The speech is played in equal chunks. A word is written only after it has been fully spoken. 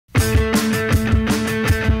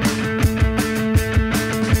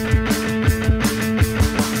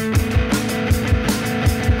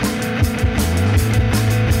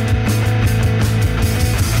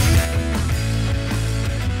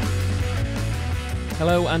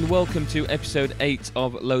Hello and welcome to episode 8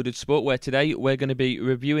 of Loaded Sport, where today we're going to be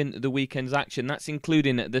reviewing the weekend's action. That's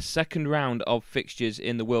including the second round of fixtures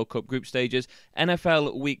in the World Cup group stages,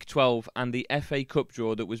 NFL Week 12 and the FA Cup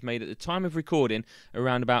draw that was made at the time of recording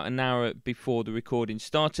around about an hour before the recording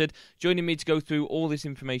started. Joining me to go through all this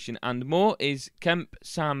information and more is Kemp,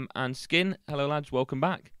 Sam and Skin. Hello lads, welcome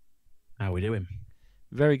back. How are we doing?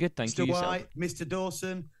 Very good, thank you. Mr. White, Mr.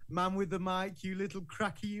 Dawson, man with the mic, you little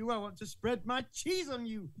cracky you. I want to spread my cheese on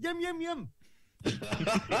you. Yum, yum, yum.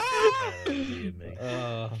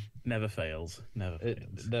 Never fails.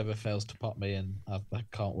 It never fails to pop me in. I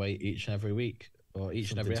can't wait each and every week or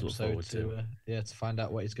each and every episode to find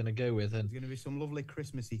out what he's going to go with. And there's going to be some lovely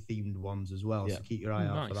Christmassy themed ones as well, so keep your eye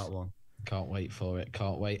out for that one. Can't wait for it.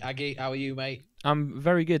 Can't wait. Aggie, how are you, mate? I'm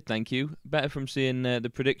very good, thank you. Better from seeing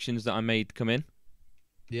the predictions that I made come in.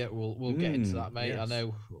 Yeah, we'll get into that, mate. Yes. I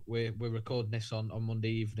know we're recording this on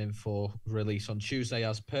Monday evening for release on Tuesday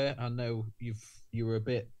as per. I know you were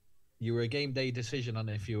a game day decision on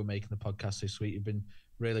if you were making the podcast this week. You've been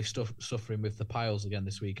really suffering with the piles again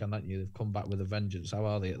this week, haven't you? They've come back with a vengeance. How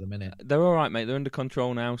are they at the minute? They're all right, mate. They're under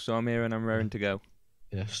control now, so I'm here and I'm raring to go.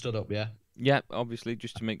 Yeah, stood up, yeah. Yeah, obviously,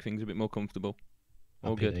 just to make things a bit more comfortable.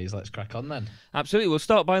 All good. Days. Let's crack on then. Absolutely. We'll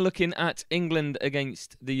start by looking at England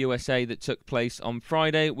against the USA that took place on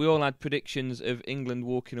Friday. We all had predictions of England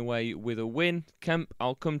walking away with a win. Kemp,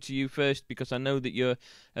 I'll come to you first because I know that you're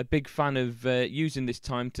a big fan of using this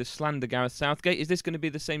time to slander Gareth Southgate. Is this going to be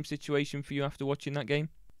the same situation for you after watching that game?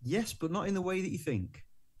 Yes, but not in the way that you think.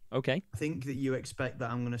 Okay. I think that you expect that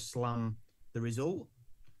I'm going to slam the result.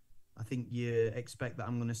 I think you expect that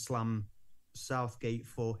I'm going to slam Southgate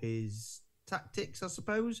for his tactics, I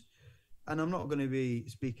suppose, and I'm not going to be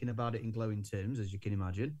speaking about it in glowing terms, as you can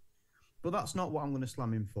imagine, but that's not what I'm going to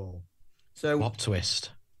slam him for. So plot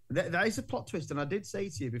twist. That is a plot twist, and I did say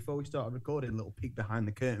to you before we started recording, a little peek behind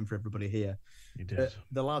the curtain for everybody here. You did.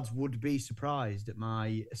 The lads would be surprised at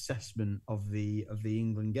my assessment of the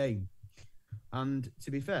England game, and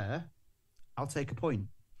to be fair, I'll take a point.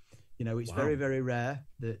 You know, it's very, very rare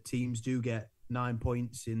that teams do get 9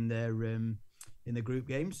 points in their group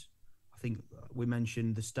games. I think we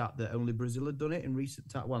mentioned the stat that only Brazil had done it in recent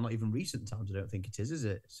times. Well, not even recent times, I don't think it is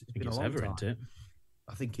it? It's been a long time.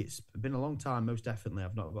 I think it's been a long time, most definitely.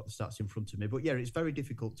 I've not got the stats in front of me. But yeah, it's very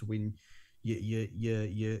difficult to win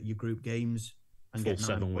your group games and get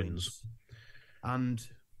 9 wins. And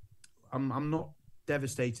I'm not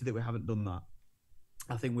devastated that we haven't done that.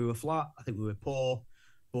 I think we were flat. I think we were poor.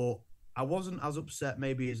 But I wasn't as upset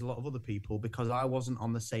maybe as a lot of other people because I wasn't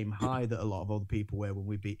on the same high that a lot of other people were when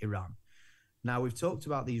we beat Iran. Now, we've talked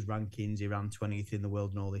about these rankings, Iran 20th in the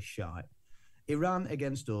world and all this shite. Iran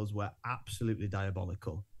against us were absolutely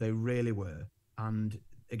diabolical. They really were. And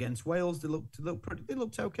against Wales, they looked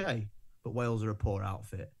okay, but Wales are a poor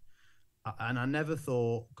outfit. And I never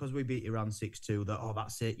thought, because we beat Iran 6-2, that,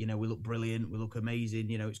 that's it, we look brilliant, we look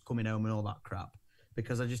amazing, it's coming home and all that crap,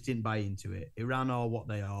 because I just didn't buy into it. Iran are what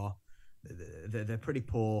they are. They're pretty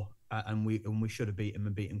poor, and we should have beat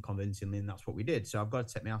them convincingly, and that's what we did. So I've got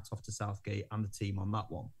to take my hat off to Southgate and the team on that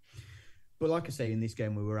one. But like I say, in this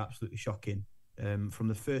game, we were absolutely shocking. From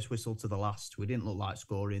the first whistle to the last, we didn't look like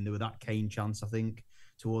scoring. There was that Kane chance, I think,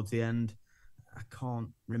 towards the end. I can't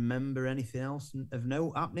remember anything else of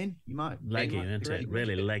note happening. Leggy, isn't it?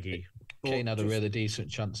 Really leggy. Kane had a really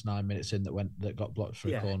decent chance 9 minutes in that got blocked for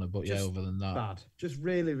a corner, but other than that, bad, just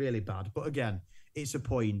really, really bad. But again, it's a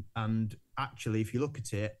point, and actually, if you look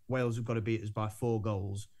at it, Wales have got to beat us by 4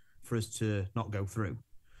 goals for us to not go through.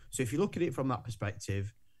 So if you look at it from that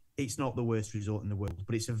perspective, it's not the worst result in the world,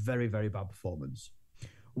 but it's a very, very bad performance.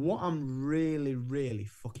 What I'm really, really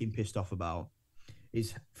fucking pissed off about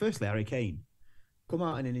is, firstly, Harry Kane. Come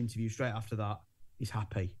out in an interview straight after that, he's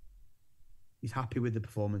happy. He's happy with the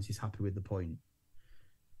performance, he's happy with the point.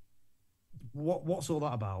 What's all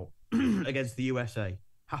that about against the USA?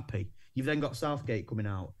 Happy. You've then got Southgate coming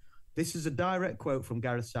out. This is a direct quote from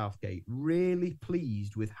Gareth Southgate. Really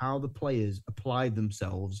pleased with how the players applied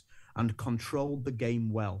themselves and controlled the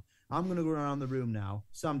game well. I'm going to go around the room now.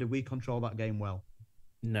 Sam, did we control that game well?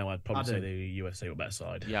 No, I'd probably say the USA were better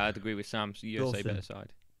side. Yeah, I'd agree with Sam. So USA better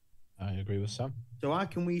side. I agree with Sam. So how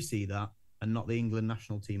can we see that and not the England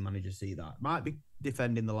national team manager see that? Might be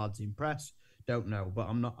defending the lads in press. Don't know. But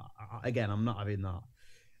I'm not having that.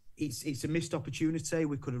 It's a missed opportunity.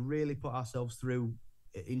 We could have really put ourselves through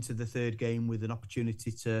into the third game with an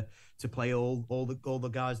opportunity to play all the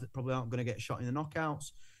guys that probably aren't going to get shot in the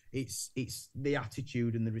knockouts. It's the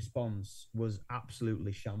attitude and the response was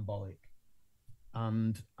absolutely shambolic,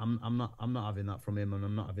 and I'm not having that from him, and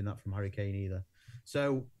I'm not having that from Harry Kane either.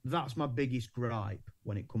 So that's my biggest gripe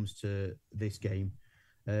when it comes to this game.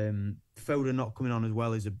 Foden not coming on as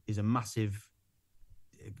well is a massive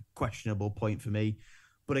questionable point for me.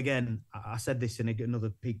 But again, I said this in another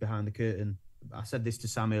peek behind the curtain. I said this to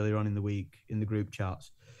Sam earlier on in the week in the group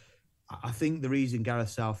chats. I think the reason Gareth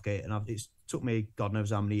Southgate, and it's took me God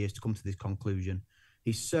knows how many years to come to this conclusion,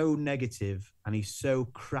 he's so negative and he's so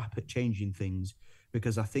crap at changing things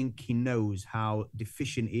because I think he knows how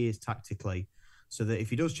deficient he is tactically, so that if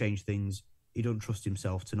he does change things, he doesn't trust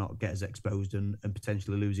himself to not get as exposed and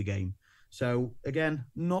potentially lose a game. So again,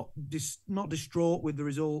 not distraught with the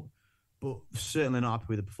result, but certainly not happy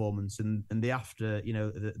with the performance. And the after,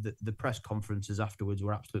 the press conferences afterwards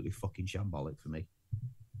were absolutely fucking shambolic for me.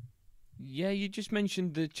 Yeah, you just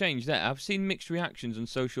mentioned the change there. I've seen mixed reactions on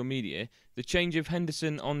social media. The change of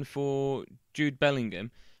Henderson on for Jude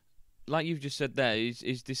Bellingham, like you've just said there,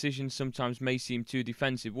 his decisions sometimes may seem too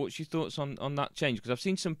defensive. What's your thoughts on that change? Because I've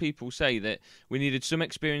seen some people say that we needed some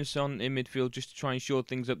experience in midfield just to try and shore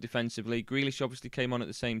things up defensively. Grealish obviously came on at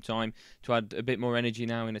the same time to add a bit more energy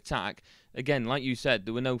now in attack. Again, like you said,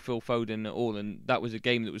 there were no Phil Foden at all, and that was a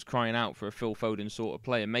game that was crying out for a Phil Foden sort of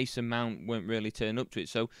player. Mason Mount won't really turn up to it.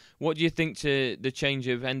 So what do you think to the change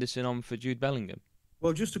of Henderson on for Jude Bellingham?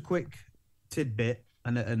 Well, just a quick tidbit.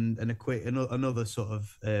 And a quick another sort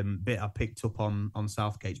of bit I picked up on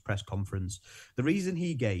Southgate's press conference. The reason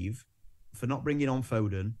he gave for not bringing on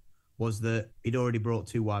Foden was that he'd already brought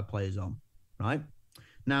 2 wide players on, right?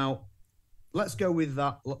 Now, let's go with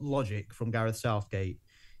that logic from Gareth Southgate.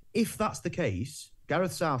 If that's the case,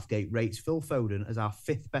 Gareth Southgate rates Phil Foden as our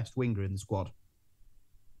 5th best winger in the squad,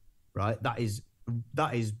 right? That is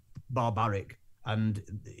barbaric. And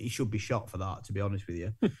he should be shot for that, to be honest with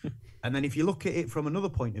you. And then if you look at it from another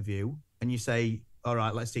point of view and you say, all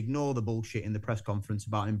right, let's ignore the bullshit in the press conference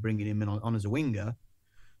about him bringing him in on as a winger.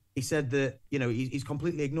 He said that, he's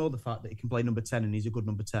completely ignored the fact that he can play number 10 and he's a good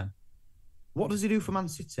number 10. What does he do for Man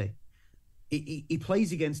City? He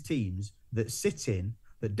plays against teams that sit in,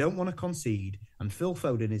 that don't want to concede. And Phil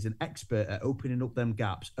Foden is an expert at opening up them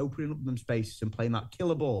gaps, opening up them spaces and playing that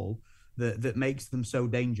killer ball that makes them so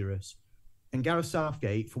dangerous. And Gareth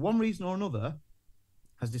Southgate, for one reason or another,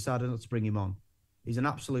 has decided not to bring him on. He's an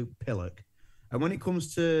absolute pillock. And when it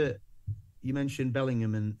comes to, you mentioned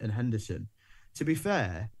Bellingham and Henderson, to be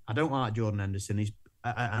fair, I don't like Jordan Henderson.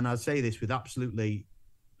 And I say this with absolutely,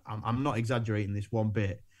 I'm not exaggerating this one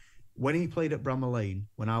bit. When he played at Bramall Lane,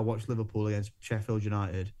 when I watched Liverpool against Sheffield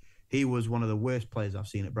United, he was one of the worst players I've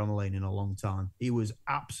seen at Bramall Lane in a long time. He was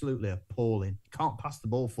absolutely appalling. He can't pass the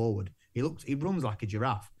ball forward. He runs like a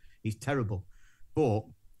giraffe. He's terrible. But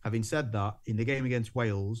having said that, in the game against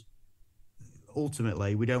Wales,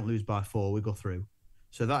 ultimately, we don't lose by 4, we go through.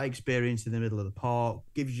 So that experience in the middle of the park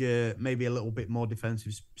gives you maybe a little bit more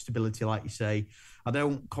defensive stability, like you say. I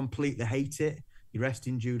don't completely hate it. You're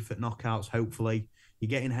resting Jude for knockouts, hopefully. You're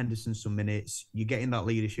getting Henderson some minutes. You're getting that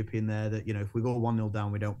leadership in there that, if we go 1-0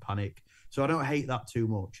 down, we don't panic. So I don't hate that too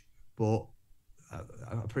much. But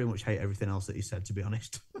I pretty much hate everything else that he said, to be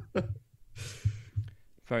honest.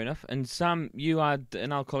 Fair enough. And Sam, you had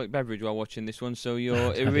an alcoholic beverage while watching this one, so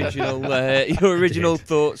your original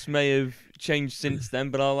thoughts may have changed since then.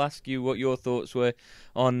 But I'll ask you what your thoughts were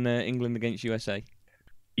on England against USA.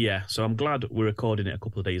 Yeah, so I'm glad we're recording it a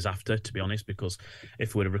couple of days after, to be honest, because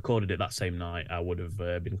if we would have recorded it that same night, I would have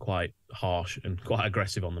been quite harsh and quite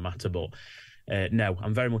aggressive on the matter. But no,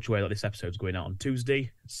 I'm very much aware that this episode's going out on Tuesday,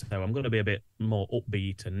 so I'm going to be a bit more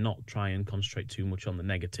upbeat and not try and concentrate too much on the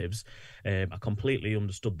negatives. I completely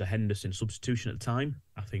understood the Henderson substitution at the time.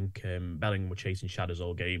 I think Bellingham were chasing shadows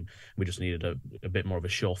all game. We just needed a bit more of a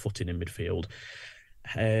sure footing in midfield.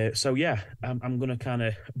 So yeah, I'm going to kind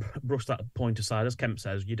of brush that point aside. As Kemp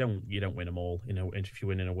says, you don't win them all, if you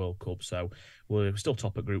win in a World Cup. So we're still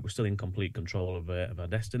top of group. We're still in complete control of our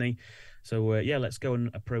destiny. So yeah, let's go and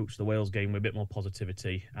approach the Wales game with a bit more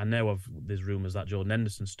positivity. I know there's rumours that Jordan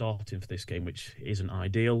Henderson's starting for this game, which isn't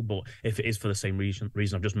ideal. But if it is for the same reason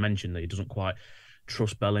I've just mentioned, that he doesn't quite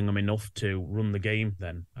trust Bellingham enough to run the game,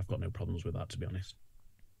 then I've got no problems with that, to be honest.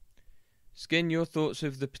 Skin, your thoughts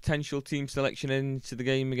of the potential team selection into the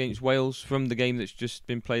game against Wales from the game that's just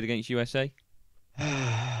been played against USA?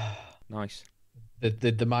 Nice.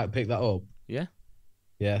 Did the mic pick that up? Yeah.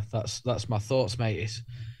 Yeah, that's my thoughts, mate.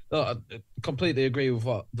 I completely agree with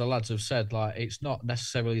what the lads have said. Like, it's not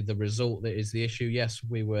necessarily the result that is the issue. Yes,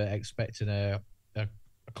 we were expecting a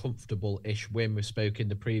comfortable-ish win. We spoke in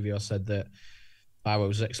the preview. I said that I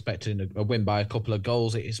was expecting a win by a couple of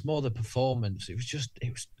goals. It's more the performance. It was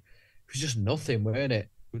just nothing, weren't it?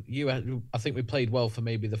 I think we played well for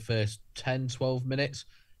maybe the first 10, 12 minutes,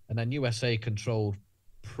 and then USA controlled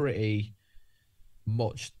pretty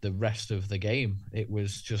much the rest of the game. It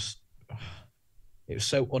was just it was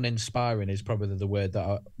so uninspiring is probably the word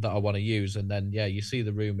that I want to use. And then, yeah, you see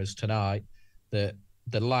the rumours tonight that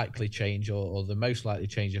the likely change or the most likely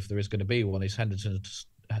change, if there is going to be one, is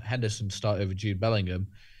Henderson start over Jude Bellingham.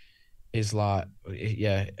 Is like,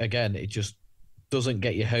 yeah, again, it just doesn't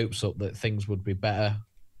get your hopes up that things would be better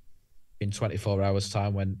in 24 hours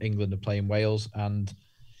time when England are playing Wales. And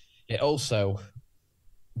it also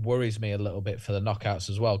worries me a little bit for the knockouts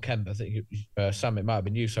as well. Ken, I think, Sam, it might have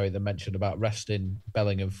been you, sorry, that mentioned about resting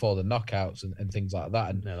Bellingham for the knockouts and things like that.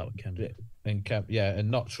 And yeah, that was Ken. And Ken, yeah, and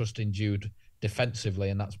not trusting Jude defensively,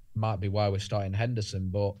 and that might be why we're starting Henderson.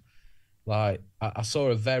 But like, I saw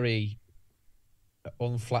a very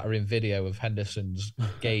unflattering video of Henderson's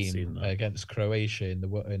game against Croatia in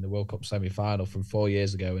the World Cup semi-final from 4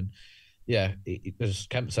 years ago, and yeah, as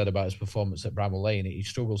Kemp said about his performance at Bramall Lane, he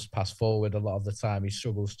struggles to pass forward a lot of the time. He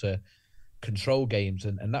struggles to control games,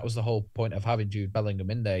 and that was the whole point of having Jude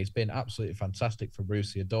Bellingham in there. He's been absolutely fantastic for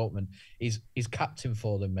Borussia Dortmund. He's captain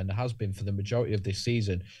for them and has been for the majority of this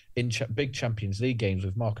season in big Champions League games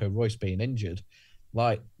with Marco Reus being injured.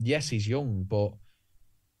 Like, yes, he's young, but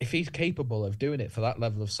if he's capable of doing it for that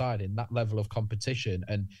level of side in that level of competition,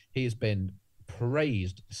 and he has been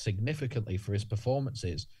praised significantly for his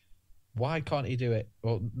performances, why can't he do it?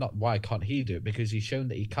 Well, not why can't he do it, because he's shown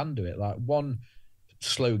that he can do it. Like, one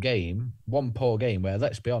slow game, one poor game where,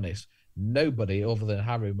 let's be honest, nobody other than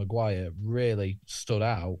Harry Maguire really stood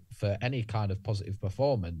out for any kind of positive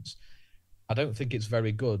performance. I don't think it's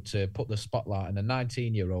very good to put the spotlight on a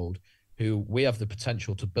 19-year-old who we have the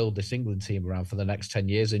potential to build this England team around for the next 10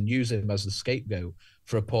 years and use him as the scapegoat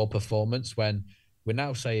for a poor performance, when we're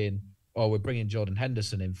now saying, oh, we're bringing Jordan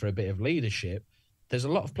Henderson in for a bit of leadership. There's a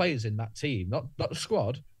lot of players in that team, not the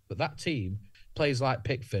squad, but that team, players like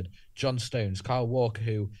Pickford, John Stones, Kyle Walker,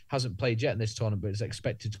 who hasn't played yet in this tournament but is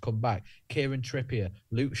expected to come back, Kieran Trippier,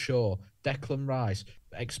 Luke Shaw, Declan Rice,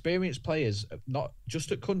 experienced players, not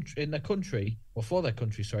just in their country, or for their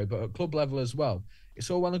country, sorry, but at club level as well. It's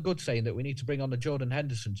all well and good saying that we need to bring on a Jordan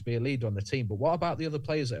Henderson to be a leader on the team, but what about the other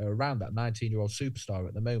players that are around that 19-year-old superstar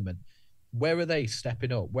at the moment? Where are they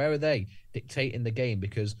stepping up? Where are they dictating the game?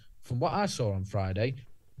 Because from what I saw on Friday,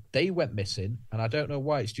 they went missing, and I don't know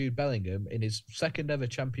why. It's Jude Bellingham in his second ever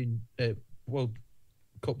World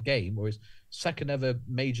Cup game, or his second ever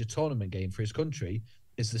major tournament game for his country,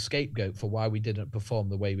 is the scapegoat for why we didn't perform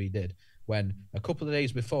the way we did. When a couple of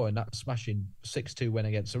days before, in that smashing 6-2 win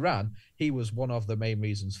against Iran, he was one of the main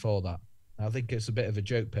reasons for that. I think it's a bit of a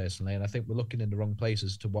joke personally, and I think we're looking in the wrong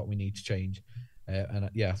places to what we need to change. I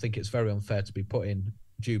think it's very unfair to be putting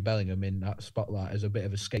Jude Bellingham in that spotlight as a bit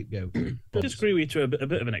of a scapegoat. I disagree with you to a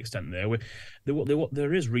bit of an extent there.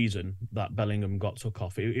 There is reason that Bellingham got took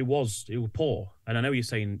off. It was poor, and I know you're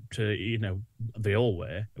saying they all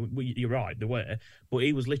were. You're right, they were, but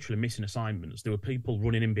he was literally missing assignments. There were people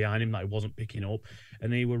running in behind him that he wasn't picking up,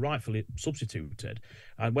 and he were rightfully substituted.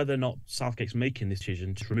 And whether or not Southgate's making this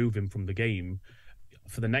decision to remove him from the game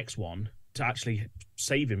for the next one, to actually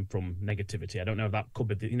save him from negativity, I don't know if that could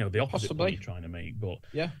be the opposite point you're trying to make, but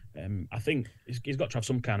yeah, I think he's got to have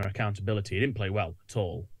some kind of accountability. He didn't play well at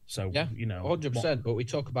all, so yeah, 100%. But we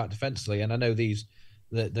talk about defensively, and I know the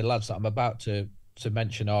lads that I'm about to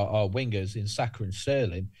mention are wingers in Saka and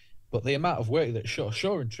Sterling, but the amount of work that Shaw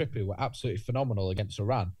and Trippier were absolutely phenomenal against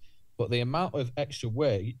Iran, but the amount of extra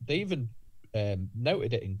work, they even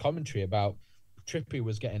noted it in commentary about Trippier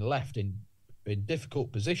was getting left in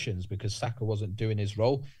difficult positions because Saka wasn't doing his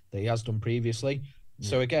role that he has done previously. Yeah.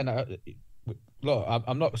 So again, look,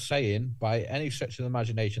 I'm not saying by any stretch of the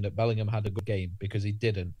imagination that Bellingham had a good game, because he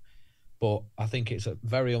didn't. But I think it's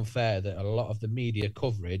very unfair that a lot of the media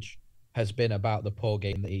coverage has been about the poor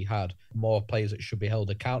game that he had. More players that should be held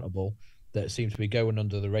accountable that seem to be going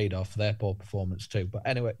under the radar for their poor performance too. But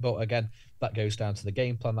anyway, again, that goes down to the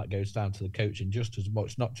game plan, that goes down to the coaching just as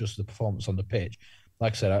much, not just the performance on the pitch.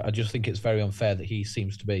 Like I said, I just think it's very unfair that he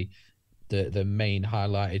seems to be the main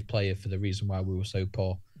highlighted player for the reason why we were so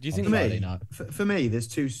poor. Do you think Friday night? For me, there's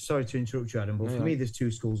two. Sorry to interrupt you, Adam, but for me, there's two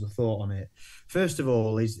schools of thought on it. First of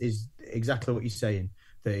all, is exactly what you're saying,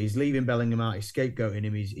 that he's leaving Bellingham out, he's scapegoating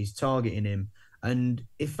him, he's targeting him, and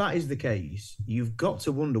if that is the case, you've got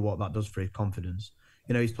to wonder what that does for his confidence.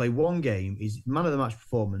 He's played one game, he's man of the match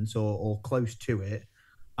performance or close to it,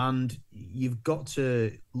 and you've got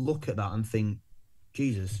to look at that and think,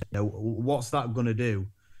 Jesus, what's that going to do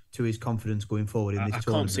to his confidence going forward in this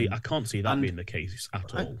tournament? I can't see that being the case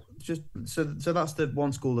at all. So that's the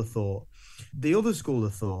one school of thought. The other school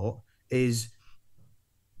of thought is,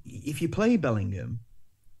 if you play Bellingham,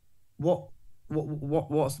 what's going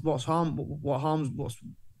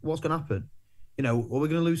to happen? Are we going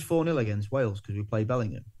to lose 4-0 against Wales because we play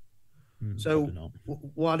Bellingham? So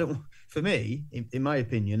why don't, for me, in my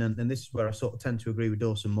opinion, and this is where I sort of tend to agree with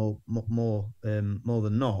Dawson more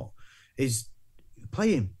than not, is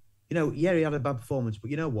play him. You know, yeah, he had a bad performance,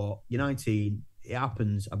 but you know what? You're 19. It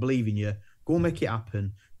happens. I believe in you. Go and make it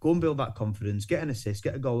happen. Go and build that confidence. Get an assist.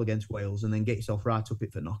 Get a goal against Wales, and then get yourself right up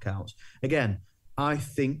it for knockouts. Again, I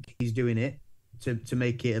think he's doing it to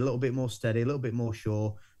make it a little bit more steady, a little bit more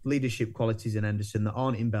sure. Leadership qualities in Henderson that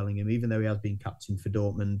aren't in Bellingham, even though he has been captain for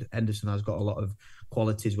Dortmund. Henderson has got a lot of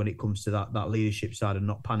qualities when it comes to that leadership side and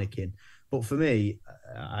not panicking. But for me,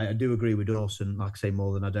 I do agree with Dawson, like I say,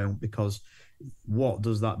 more than I don't, because what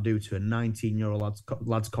does that do to a 19-year-old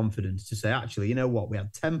lad's confidence to say, actually, you know what, we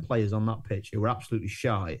had 10 players on that pitch who were absolutely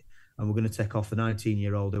shite, and we're going to take off the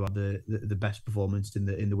 19-year-old who had the best performance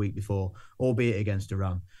in the week before, albeit against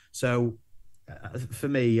Iran. So for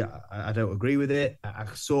me, I don't agree with it. I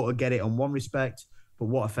sort of get it on one respect, but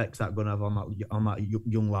what effect's that going to have on that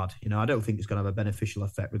young lad? You know, I don't think it's going to have a beneficial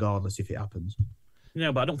effect, regardless if it happens.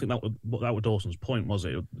 No, but I don't think that was Dawson's point, was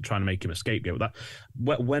it? Trying to make him a scapegoat. That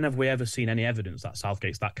when have we ever seen any evidence that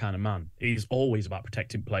Southgate's that kind of man? He's always about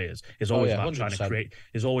protecting players. He's always about 100%. Trying to create.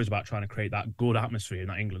 He's always about trying to create that good atmosphere in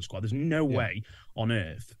that England squad. There's no way on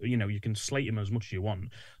earth, you know, you can slate him as much as you want,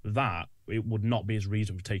 that it would not be his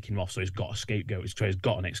reason for taking him off. So he's got a scapegoat. He's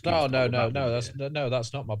got an excuse. No,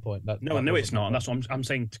 that's not my point. No, it's not. And that's what I'm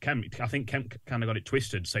saying to Kemp. I think Kemp kind of got it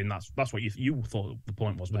twisted, saying that's what you thought the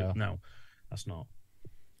point was, but no, that's not.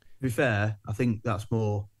 To be fair, I think that's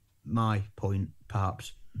more my point,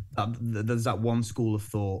 perhaps. There's that one school of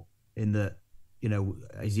thought in that, you know,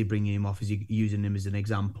 is he bringing him off? Is he using him as an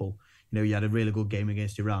example? You know, you had a really good game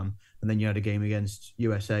against Iran, and then you had a game against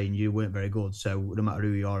USA, and you weren't very good. So no matter who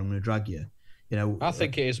you are, I'm going to drag you. You know, I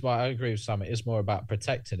think it is. I agree with Sam. It is more about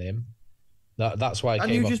protecting him. That's why.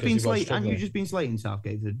 And you've just been slating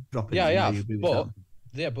Southgate for dropping.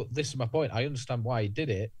 But this is my point. I understand why he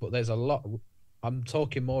did it, but there's a lot. I'm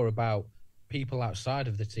talking more about people outside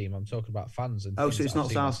of the team. I'm talking about fans and. So it's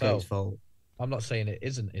not Southgate's fault. I'm not saying it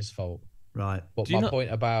isn't his fault. Right. But my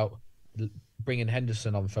point about bringing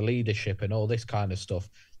Henderson on for leadership and all this kind of stuff,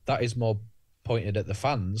 that is more pointed at the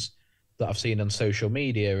fans that I've seen on social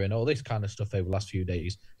media and all this kind of stuff over the last few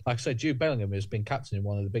days. Like I said, Jude Bellingham has been captain in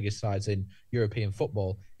one of the biggest sides in European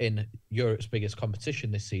football, in Europe's biggest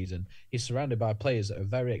competition this season. He's surrounded by players that are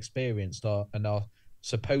very experienced and are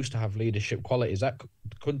supposed to have leadership qualities at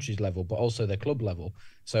country's level, but also their club level.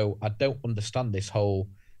 So I don't understand this whole,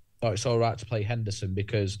 it's all right to play Henderson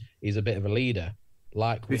because he's a bit of a leader.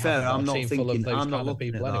 Like, to be fair, I'm not thinking. I'm not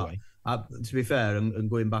looking at that. Anyway. To be fair, and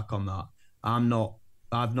going back on that,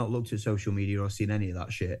 I've not looked at social media or seen any of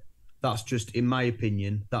that shit. That's just, in my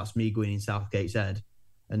opinion, that's me going in Southgate's head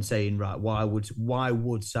and saying, right, why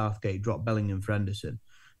would Southgate drop Bellingham for Henderson?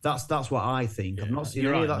 That's what I think. Yeah, I've not seen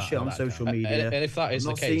any of that shit on social media. And if that is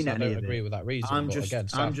the case, I don't agree with that reason. I'm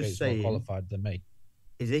just saying, more qualified than me.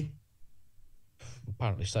 Is he?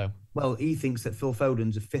 Apparently so. Well, he thinks that Phil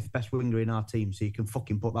Foden's the fifth best winger in our team, so you can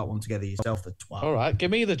fucking put that one together yourself, the twat. All right,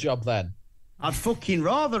 give me the job then. I'd fucking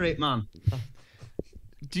rather it, man.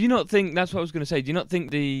 Do you not think, that's what I was going to say, do you not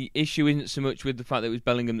think the issue isn't so much with the fact that it was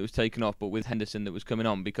Bellingham that was taken off, but with Henderson that was coming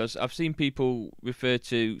on? Because I've seen people refer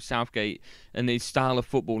to Southgate and his style of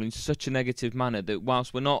football in such a negative manner that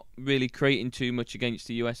whilst we're not really creating too much against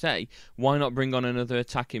the USA, why not bring on another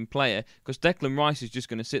attacking player? Because Declan Rice is just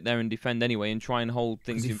going to sit there and defend anyway and try and hold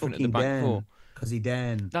things in front of the back four. Because he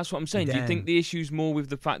dan. That's what I'm saying. Do you think the issue's more with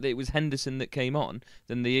the fact that it was Henderson that came on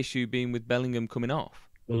than the issue being with Bellingham coming off?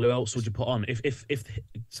 Well, who else would you put on? If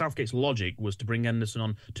Southgate's logic was to bring Henderson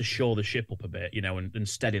on to shore the ship up a bit, you know, and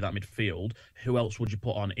steady that midfield, who else would you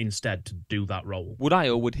put on instead to do that role? Would I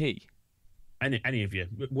or would he? Any of you?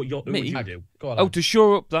 Who would you do? Go on, to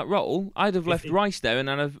shore up that role, I'd have left Rice there,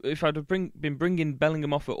 and if I'd have been bringing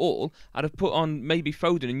Bellingham off at all, I'd have put on maybe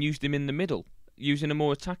Foden and used him in the middle, using a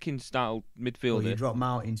more attacking style midfielder. Well, you drop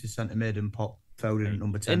Mount into centre mid and pop Foden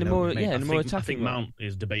number 10. I think Mount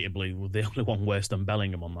is debatably the only one worse than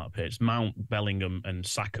Bellingham on that pitch. Mount, Bellingham, and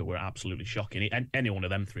Saka were absolutely shocking. Any one of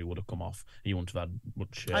them three would have come off. You wouldn't have had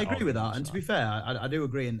much. I agree with that, and to be fair, I do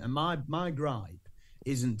agree. And my gripe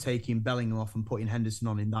isn't taking Bellingham off and putting Henderson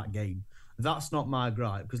on in that game. That's not my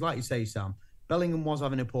gripe, because like you say, Sam, Bellingham was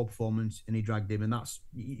having a poor performance and he dragged him, and that's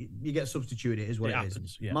you get substituted. It is what it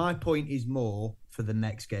is. Yeah. My point is more for the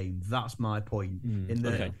next game. That's my point.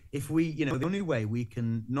 If we, the only way we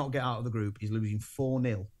can not get out of the group is losing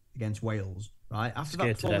 4-0 against Wales, right? After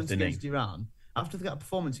that performance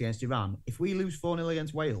against Iran, if we lose 4-0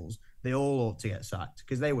 against Wales, they all ought to get sacked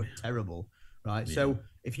because they were terrible. right? Yeah. So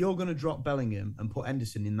if you're going to drop Bellingham and put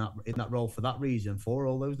Henderson in that role for that reason, for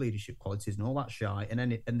all those leadership qualities and all that shite,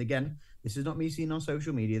 and again, this is not me seeing on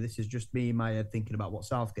social media. This is just me in my head thinking about what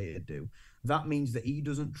Southgate would do. That means that he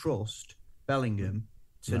doesn't trust Bellingham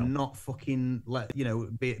to not fucking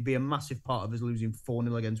be a massive part of us losing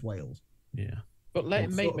 4-0 against Wales. Yeah. But let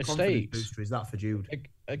him make mistakes. Booster is that for Jude?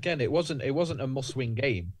 Again, it wasn't a must-win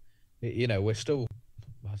game. We're still,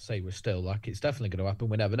 I say we're still, like, it's definitely going to happen.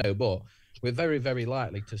 We never know, but we're very, very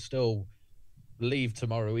likely to still leave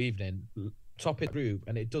tomorrow evening, top it group,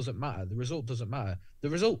 and it doesn't matter. The result doesn't matter. The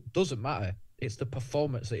result doesn't matter. It's the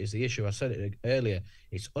performance that is the issue. I said it earlier.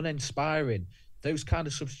 It's uninspiring. Those kind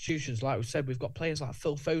of substitutions, like we said, we've got players like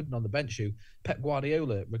Phil Foden on the bench who Pep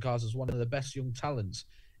Guardiola regards as one of the best young talents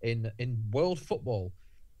in world football,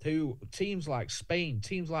 who teams like Spain,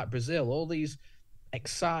 teams like Brazil, all these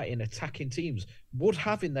exciting attacking teams would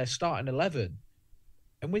have in their starting 11.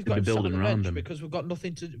 And we've got him building on the around bench them because we've got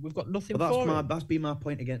nothing Well, that's been my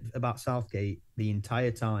point again about Southgate the entire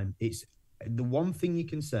time. It's the one thing you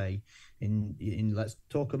can say in let's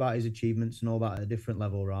talk about his achievements and all that at a different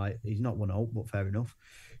level, right? He's not won out, but fair enough.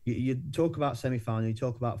 You talk about semi-final, you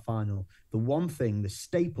talk about final. The one thing, the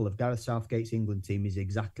staple of Gareth Southgate's England team is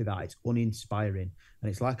exactly that. It's uninspiring. And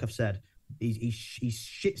it's like I've said, he's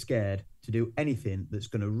shit scared to do anything that's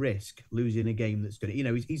going to risk losing a game that's going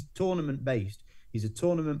to, he's tournament-based. He's a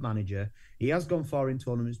tournament manager. He has gone far in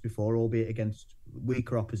tournaments before, albeit against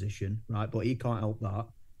weaker opposition, right? But he can't help that,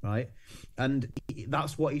 right? And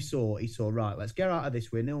that's what he saw. He saw, right, let's get out of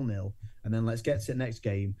this. We're 0-0. And then let's get to the next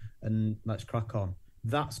game and let's crack on.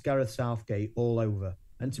 That's Gareth Southgate all over.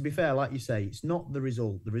 And to be fair, like you say, it's not the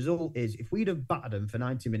result. The result is if we'd have battered them for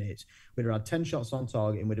 90 minutes, we'd have had 10 shots on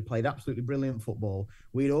target and we'd have played absolutely brilliant football.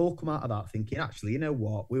 We'd all come out of that thinking, actually, you know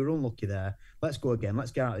what? We were unlucky there. Let's go again.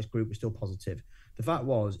 Let's get out of this group. We're still positive. The fact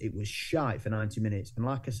was, it was shite for 90 minutes. And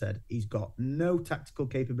like I said, he's got no tactical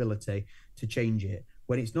capability to change it.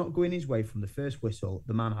 When it's not going his way from the first whistle,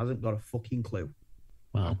 the man hasn't got a fucking clue.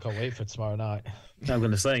 Well, I can't wait for tomorrow night. I'm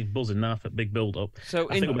going to say, buzzing now for big build-up. So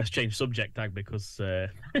I think we best change subject, Tag, because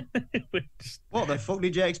What the fuck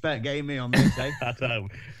did you expect getting me on this, eh? I know.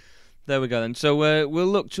 There we go then. So we'll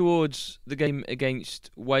look towards the game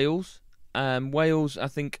against Wales. Wales, I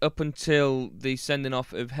think, up until the sending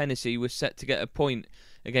off of Hennessy, was set to get a point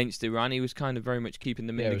against Iran. He was kind of very much keeping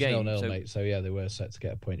them in the game. 0-0, mate. So yeah, they were set to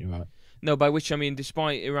get a point. You're right. No, by which I mean,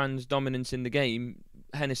 despite Iran's dominance in the game,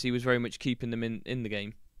 Hennessy was very much keeping them in the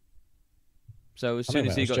game. So as soon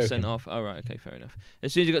as he got sent off, right, okay, fair enough.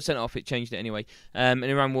 As soon as he got sent off, it changed it anyway. And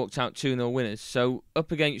Iran walked out 2-0 winners. So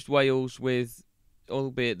up against Wales with,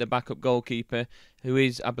 albeit the backup goalkeeper, who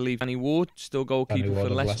is, I believe, Danny Ward, still goalkeeper for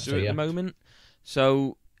Leicester at the moment.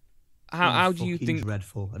 So how do you think?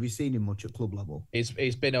 Dreadful. Have you seen him much at club level?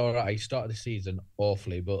 He's been all right. He started the season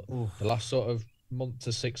awfully, but the last sort of month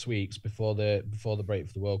to 6 weeks before the break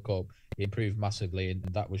for the World Cup, he improved massively, and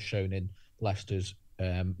that was shown in Leicester's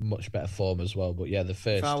much better form as well. But yeah, the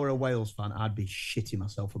first. If I were a Wales fan, I'd be shitting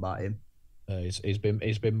myself about him. He's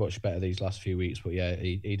been much better these last few weeks, but yeah,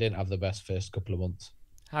 he didn't have the best first couple of months.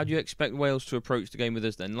 How do you expect Wales to approach the game with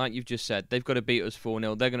us then? Like you've just said, they've got to beat us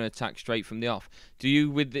 4-0. They're going to attack straight from the off. Do you,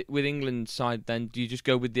 with England's side then, do you just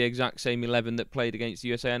go with the exact same 11 that played against the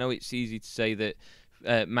USA? I know it's easy to say that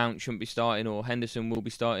Mount shouldn't be starting or Henderson will be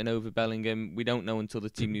starting over Bellingham. We don't know until the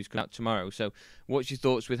team news comes out tomorrow. So what's your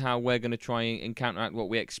thoughts with how we're going to try and counteract what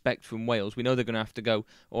we expect from Wales? We know they're going to have to go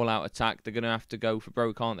all-out attack. They're going to have to go for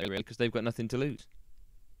broke, aren't they, really? Because they've got nothing to lose.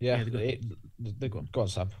 Yeah, go on,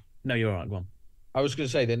 Sam. No, you're all right, go on. I was going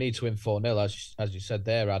to say they need to win 4-0, as you said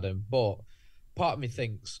there, Adam. But part of me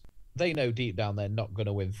thinks they know deep down they're not going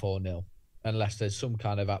to win 4-0 unless there's some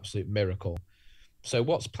kind of absolute miracle. So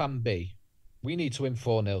what's plan B? We need to win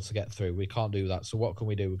 4-0 to get through. We can't do that. So what can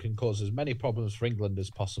we do? We can cause as many problems for England as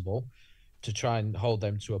possible to try and hold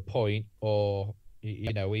them to a point or,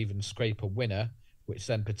 even scrape a winner, which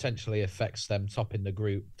then potentially affects them topping the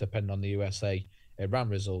group, depending on the USA-Iran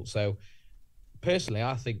result. So personally,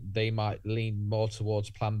 I think they might lean more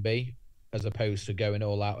towards plan B as opposed to going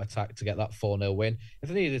all-out attack to get that 4-0 win. If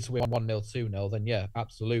they needed to win 1-0, 2-0, then yeah,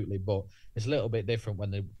 absolutely. But it's a little bit different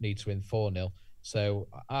when they need to win 4-0. So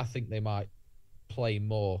I think they might play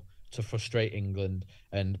more to frustrate England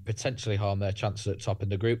and potentially harm their chances at top in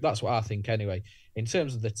the group. That's what I think anyway. In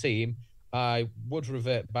terms of the team, I would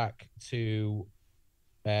revert back to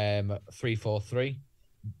 3-4-3,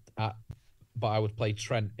 but I would play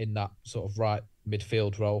Trent in that sort of right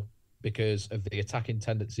midfield role because of the attacking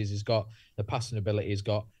tendencies he's got, the passing ability he's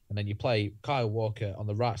got, and then you play Kyle Walker on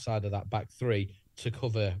the right side of that back three to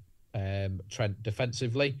cover Trent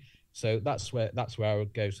defensively. So that's where I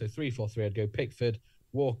would go. So 3-4-3, I'd go Pickford,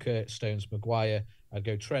 Walker, Stones, Maguire. I'd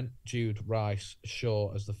go Trent, Jude, Rice,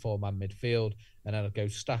 Shaw as the four-man midfield, and then I'd go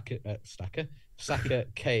Saka,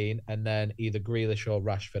 Kane, and then either Grealish or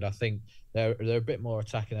Rashford. I think they're a bit more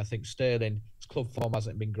attacking. I think Sterling's club form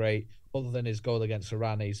hasn't been great. Other than his goal against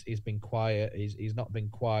Iran, he's been quiet. He's not been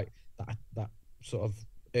quite that sort of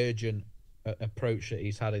urgent approach that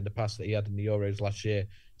he's had in the past that he had in the Euros last year.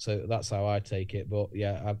 So that's how I take it. But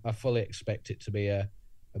yeah, I fully expect it to be a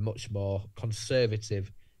much more conservative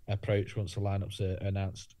approach once the lineups are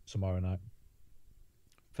announced tomorrow night.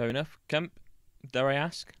 Fair enough. Kemp, dare I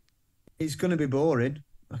ask? It's going to be boring.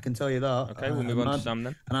 I can tell you that. Okay, we'll move on to Sam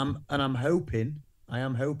then. And I'm hoping. I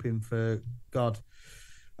am hoping for God.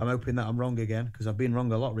 I'm hoping that I'm wrong again because I've been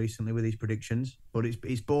wrong a lot recently with these predictions. But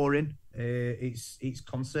it's boring. It's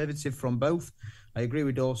conservative from both. I agree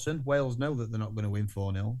with Dawson. Wales know that they're not going to win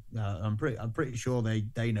 4-0. I'm pretty sure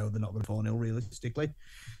they know they're not going to 4-0 realistically.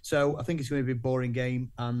 So I think it's going to be a boring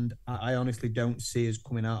game, and I honestly don't see us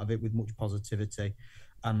coming out of it with much positivity.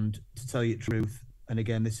 And to tell you the truth, and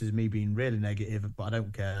again, this is me being really negative, but I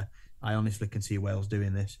don't care. I honestly can see Wales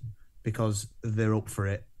doing this because they're up for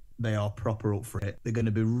it. They are proper up for it. They're going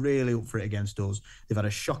to be really up for it against us. They've had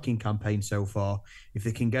a shocking campaign so far. If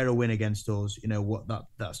they can get a win against us, you know what?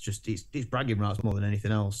 That's just it's bragging rights more than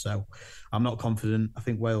anything else. So I'm not confident. I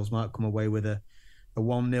think Wales might come away with a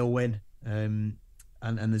 1-0 win, and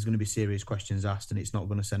there's going to be serious questions asked, and it's not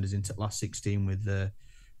going to send us into last 16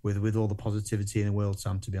 with all the positivity in the world,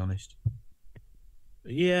 Sam. To be honest.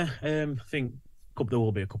 Yeah, I think there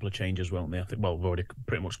will be a couple of changes, won't there? I think, we've already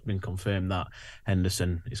pretty much been confirmed that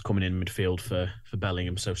Henderson is coming in midfield for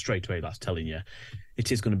Bellingham. So straight away, that's telling you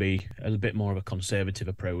it is going to be a bit more of a conservative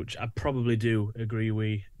approach. I probably do agree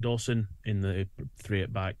with Dawson in the 3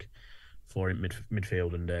 at back, 4 in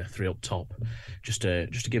midfield, and 3 up top, just to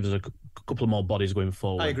give us a couple of more bodies going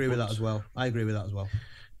forward. I agree with that as well.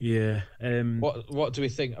 Yeah. What do we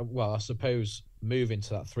think? Well, I suppose moving to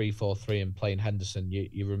that 3-4-3 and playing Henderson,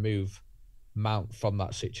 you remove Mount from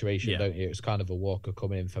that situation, don't you? It's kind of a Walker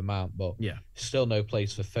coming in for Mount, but still no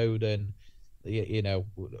place for Foden. You know,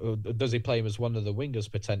 does he play him as one of the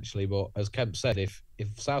wingers potentially? But as Kemp said, if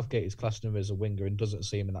Southgate is classing him as a winger and doesn't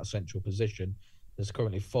see him in that central position, there's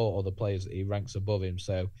currently 4 other players that he ranks above him.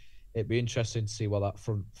 So it'd be interesting to see what that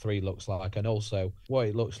front 3 looks like, and also what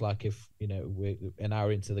it looks like if, you know, we're an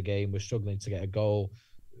hour into the game, we're struggling to get a goal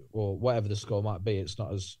or whatever the score might be. It's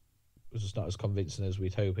just not as convincing as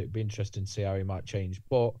we'd hope. It'd be interesting to see how he might change,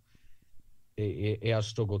 but he has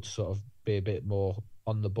struggled to sort of be a bit more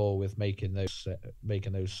on the ball with making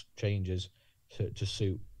those changes to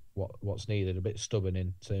suit what's needed. A bit stubborn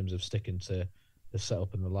in terms of sticking to the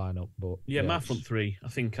setup and the lineup. But my front 3, I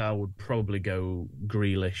think I would probably go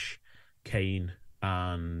Grealish, Kane,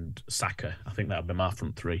 and Saka. I think that would be my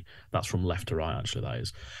front 3. That's from left to right, actually. That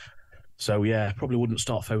is. So yeah, probably wouldn't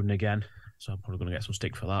start Foden again. So I'm probably going to get some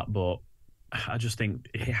stick for that. But I just think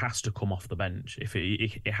he has to come off the bench. If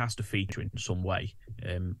it has to feature in some way.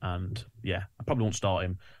 And yeah, I probably won't start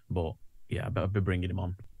him. But yeah, I'll be bringing him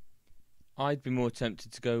on. I'd be more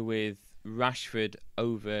tempted to go with Rashford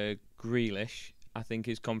over Grealish. I think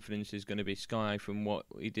his confidence is going to be sky from what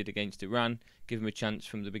he did against Iran. Give him a chance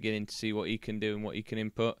from the beginning to see what he can do and what he can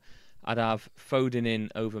input. I'd have Foden in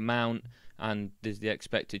over Mount, and there's the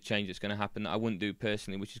expected change that's going to happen that I wouldn't do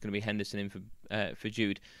personally, which is going to be Henderson in for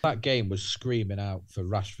Jude. That game was screaming out for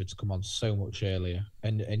Rashford to come on so much earlier,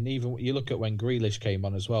 and even you look at when Grealish came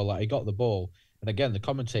on as well. Like, he got the ball, and again the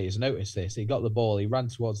commentators noticed this. He got the ball, he ran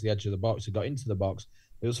towards the edge of the box, he got into the box.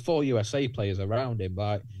 There was 4 USA players around him.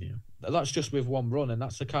 Like, that's just with one run, and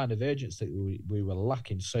that's the kind of urgency that we were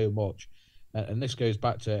lacking so much. And this goes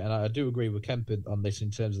back to, and I do agree with Kemp on this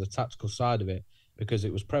in terms of the tactical side of it, because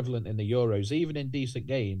it was prevalent in the Euros, even in decent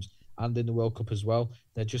games, and in the World Cup as well.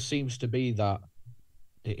 There just seems to be that,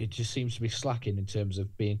 it just seems to be slacking in terms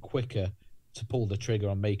of being quicker to pull the trigger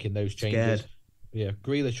on making those changes. Yeah,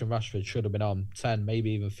 Grealish and Rashford should have been on 10,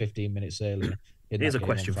 maybe even 15 minutes earlier. Here's a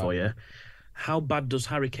question for you. How bad does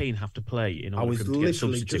Harry Kane have to play in order for him to get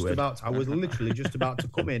substituted? I was literally just about to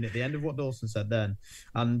come in at the end of what Dawson said then.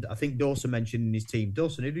 And I think Dawson mentioned in his team.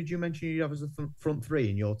 Dawson, who did you mention you'd have as the front 3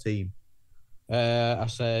 in your team? I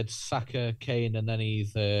said Saka, Kane, and then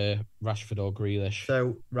either Rashford or Grealish.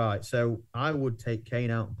 So I would take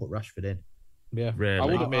Kane out and put Rashford in. Yeah, really? I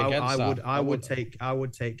wouldn't be against that. I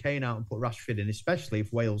would take Kane out and put Rashford in, especially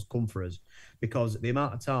if Wales come for us, because the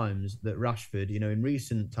amount of times that Rashford, you know, in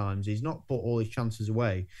recent times, he's not put all his chances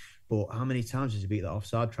away, but how many times has he beat that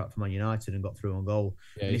offside trap for Man United and got through on goal?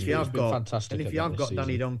 Yeah, and if you have got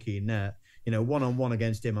Danny Donkey in net, one-on-one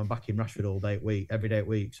against him, I'm backing Rashford every day at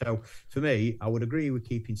week. So for me, I would agree with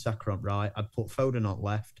keeping Saka on right. I'd put Foden on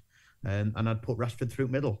left. And I'd put Rashford through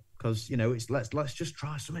middle because it's let's just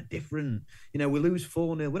try something different. We lose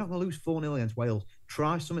 4-0. We're not going to lose 4-0 against Wales.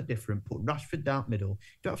 Try something different. Put Rashford down middle.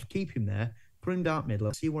 You don't have to keep him there. Put him down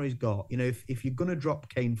middle. See what he's got. If you're going to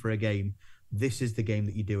drop Kane for a game, this is the game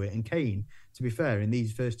that you do it. And Kane, to be fair, in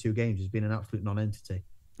these first 2 games has been an absolute non-entity.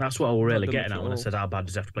 That's what I was really getting at when I said how bad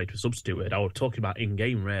does he have to play to substitute it. I was talking about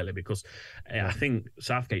in-game, really, because I think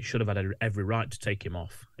Southgate should have had every right to take him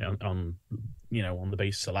off on the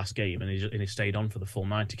basis of last game, and he stayed on for the full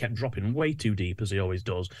 90. He kept dropping way too deep, as he always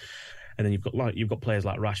does. And then you've got players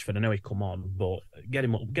like Rashford. I know he come on, but get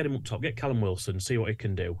him up top. Get Callum Wilson, see what he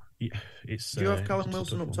can do. Do you have Callum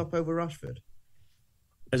Wilson up top over Rashford?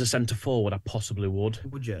 As a centre forward, I possibly would.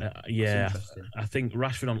 Would you? Yeah, I think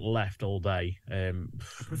Rashford on the left all day. I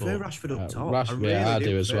prefer Rashford up top. Rashford, I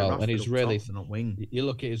do as well. Rashford and he's really, not wing. You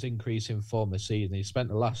look at his increase in form this season. He spent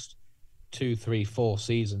the last 2, 3, 4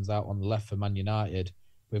 seasons out on the left for Man United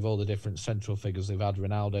with all the different central figures they've had.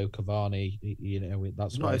 Ronaldo, Cavani.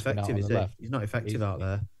 That's why he's effective. He's not effective out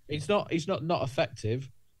there. He's not effective.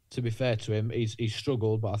 To be fair to him, he's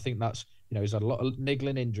struggled, but I think that's. He's had a lot of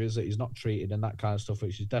niggling injuries that he's not treated and that kind of stuff,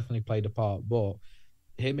 which has definitely played a part. But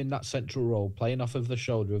him in that central role, playing off of the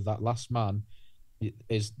shoulder of that last man,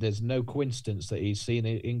 there's no coincidence that he's seen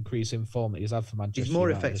an increase in form that he's had for Manchester He's more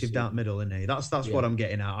United effective down middle, isn't he? That's what I'm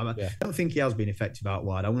getting at. I don't think he has been effective out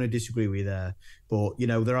wide. I want to disagree with you there. But,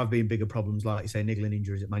 there have been bigger problems, like you say, niggling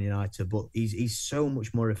injuries at Man United. But he's so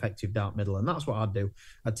much more effective down middle. And that's what I'd do.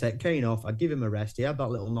 I'd take Kane off. I'd give him a rest. He had that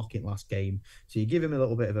little knock-in last game. So you give him a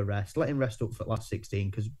little bit of a rest. Let him rest up for the last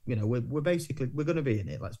 16 because, we're going to be in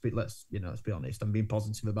it. Let's be honest. I'm being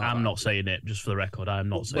positive about I'm not saying it, just for the record. I'm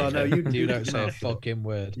not saying it. No, you don't say a fucking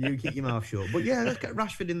word. You keep your mouth shut. But yeah, let's get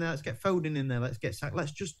Rashford in there. Let's get Foden in there.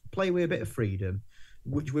 Let's just play with a bit of freedom,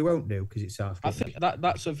 which we won't do because it's Southgate. I think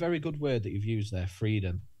that's a very good word that you've used there,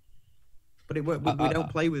 freedom. But we don't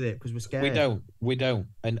play with it because we're scared. We don't.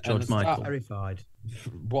 And Michael. Terrified.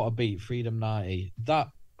 What a beat, Freedom 90. That,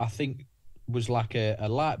 I think, was like a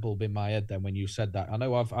light bulb in my head then when you said that. I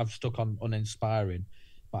know I've stuck on uninspiring,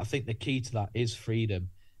 but I think the key to that is freedom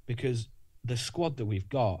because the squad that we've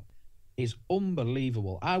got is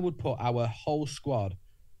unbelievable. I would put our whole squad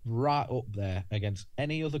right up there against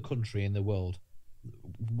any other country in the world.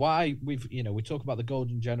 Why we talk about the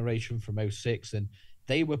golden generation from 06 and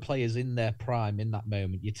they were players in their prime in that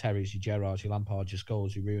moment. Your Terrys, your Gerrards, your Lampards, your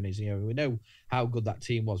Scholes, your Rooney's. We know how good that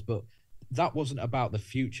team was, but that wasn't about the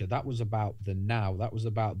future. That was about the now. That was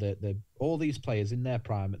about the all these players in their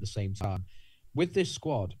prime at the same time. With this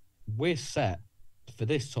squad, we're set for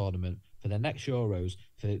this tournament, for the next Euros,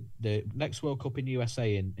 for the next World Cup in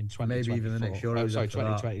USA in 2024. Maybe even the next Euros after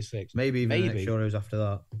 2026. That. Maybe even the next Euros after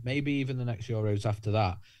that. Maybe even the next Euros after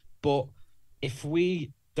that. But if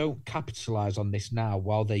we don't capitalise on this now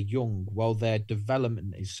while they're young, while their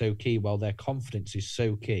development is so key, while their confidence is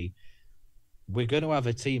so key, we're going to have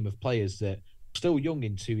a team of players that are still young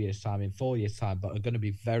in 2 years' time, in 4 years' time, but are going to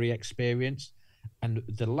be very experienced. And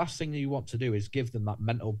the last thing you want to do is give them that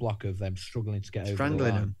mental block of them struggling to get over the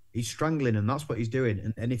line. He's strangling them. That's what he's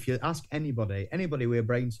doing. And if you ask anybody with a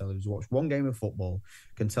brain cell who's watched one game of football,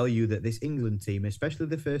 can tell you that this England team, especially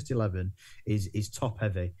the first 11, is top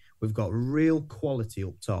heavy. We've got real quality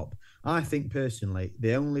up top. I think personally,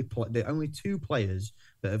 the only two players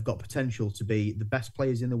that have got potential to be the best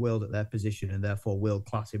players in the world at their position and therefore world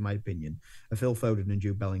class, in my opinion, are Phil Foden and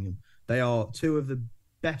Jude Bellingham. They are two of the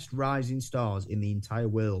best rising stars in the entire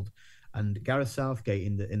world. And Gareth Southgate,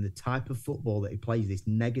 in the type of football that he plays, this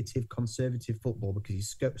negative, conservative football, because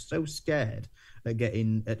he's so scared at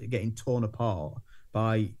getting torn apart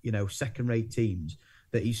by second-rate teams,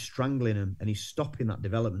 that he's strangling them and he's stopping that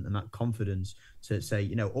development and that confidence to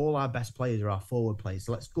say, all our best players are our forward players.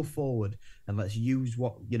 So let's go forward and let's use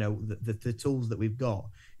what the tools that we've got.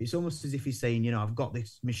 It's almost as if he's saying, I've got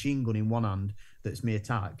this machine gun in one hand that's my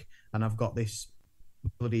attack, and I've got this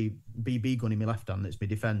bloody BB gun in my left hand that's my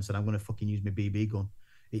defence, and I'm going to fucking use my BB gun.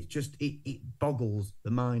 It's just it boggles the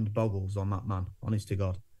mind, boggles on that man, honest to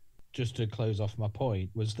God. Just to close off my point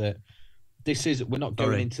was that we're not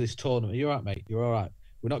going into this tournament. You're all right, mate. You're all right.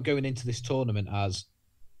 We're not going into this tournament as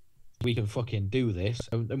we can fucking do this,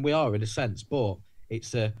 and we are in a sense, but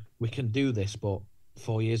it's we can do this. But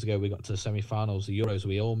 4 years ago we got to the semi-finals, the Euros,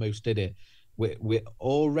 we almost did it. We're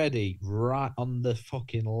already right on the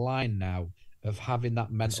fucking line now of having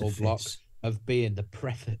that mental block of being the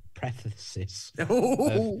prefaces.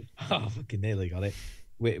 I fucking nearly got it.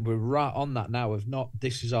 We're right on that now of not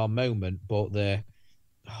this is our moment, but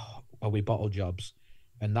are we bottle jobs?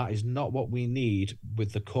 And that is not what we need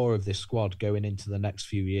with the core of this squad going into the next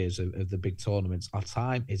few years of the big tournaments. Our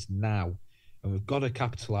time is now, and we've got to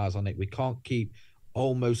capitalise on it. We can't keep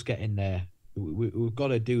almost getting there. We've got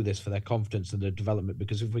to do this for their confidence and their development,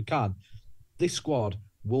 because if we can, this squad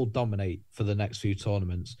will dominate for the next few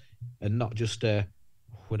tournaments, and not just we're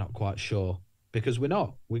not quite sure, because we're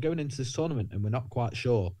not. We're going into this tournament and we're not quite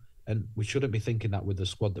sure, and we shouldn't be thinking that with the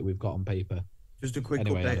squad that we've got on paper. Just a quick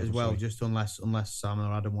update as well, just unless Sam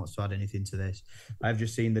or Adam wants to add anything to this. I've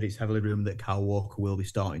just seen that it's heavily rumored that Kyle Walker will be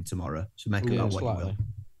starting tomorrow. So make of that what you will.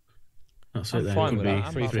 That's I'm it. fine with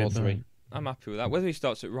that. 3-4-3. I'm happy with that. Whether he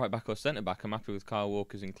starts at right back or centre back, I'm happy with Kyle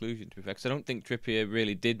Walker's inclusion, to be fair. Because I don't think Trippier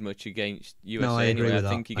really did much against USA anyway. I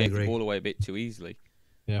think he gave the ball away a bit too easily.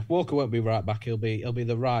 Yeah, Walker won't be right back. He'll be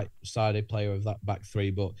the right-sided player of that back three.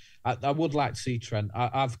 But I would like to see Trent.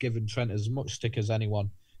 I've given Trent as much stick as anyone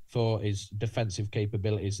for his defensive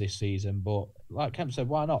capabilities this season. But like Kemp said,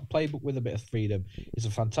 why not? Play with a bit of freedom. He's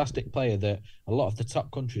a fantastic player that a lot of the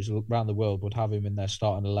top countries around the world would have him in their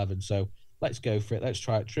starting 11. So let's go for it. Let's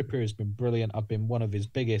try it. Trippier has been brilliant. I've been one of his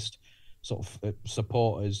biggest sort of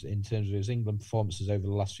supporters in terms of his England performances over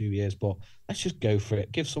the last few years. But let's just go for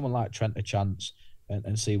it. Give someone like Trent a chance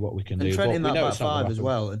and see what we can do. And Trent in that back five as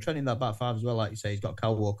well. And Trent in that back five as well, like you say, he's got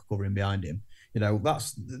Kyle Walker covering behind him. You know,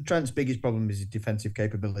 that's Trent's biggest problem is his defensive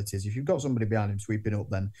capabilities. If you've got somebody behind him sweeping up,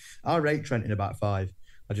 then I rate Trent in a back five.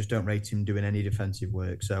 I just don't rate him doing any defensive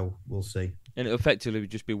work. So we'll see. And it'll effectively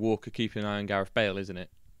just be Walker keeping an eye on Gareth Bale, isn't it?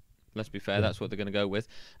 Let's be fair, that's what they're going to go with.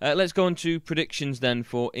 Let's go on to predictions then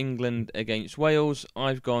for England against Wales.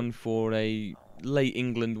 I've gone for a late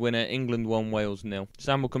England winner. England 1, Wales 0.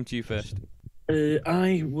 Sam, we'll come to you first.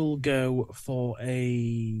 I will go for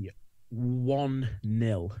a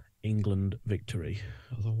 1-0 England victory.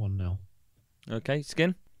 Another 1-0. Okay,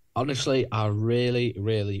 Skin? Honestly, I really,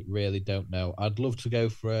 really, really don't know. I'd love to go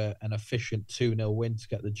for an efficient 2-0 win to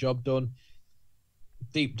get the job done.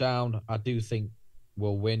 Deep down, I do think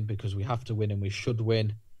we'll win because we have to win and we should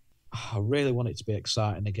win. I really want it to be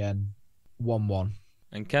exciting again. 1-1.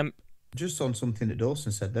 And Kemp? Just on something that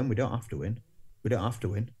Dawson said then, we don't have to win. We don't have to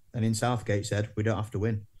win. And in Southgate said, we don't have to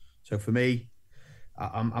win. So for me,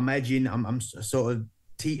 I'm edging, I'm sort of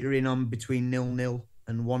teetering on between 0-0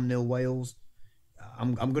 and 1-0 Wales.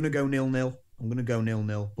 I'm going to go 0-0. I'm going to go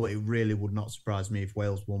 0-0, but it really would not surprise me if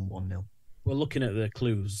Wales won 1-0. Well, looking at the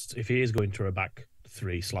clues, if he is going to a back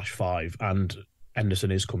 3/5 and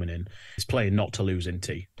Henderson is coming in, he's playing not to lose, isn't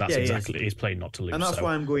he? That's exactly, he's playing not to lose. And that's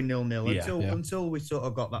why I'm going 0-0 until we sort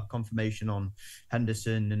of got that confirmation on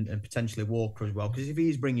Henderson and potentially Walker as well. Because if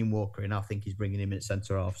he's bringing Walker in, I think he's bringing him at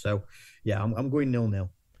centre half. So, yeah, I'm going 0-0.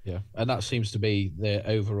 Yeah, and that seems to be the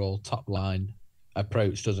overall top line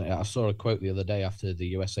approach, doesn't it? I saw a quote the other day after the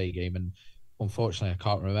USA game, and unfortunately I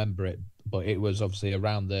can't remember it, but it was obviously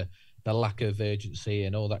around the lack of urgency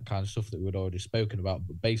and all that kind of stuff that we'd already spoken about.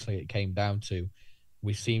 But basically it came down to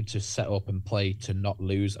we seem to set up and play to not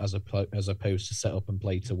lose as opposed to set up and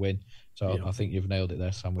play to win. So I think you've nailed it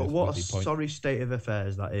there, Sam. But what a sorry state of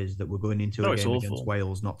affairs that is, that we're going into a game against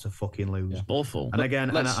Wales not to fucking lose. Yeah. Awful. And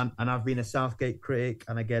again, and I've been a Southgate critic,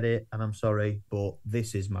 and I get it, and I'm sorry, but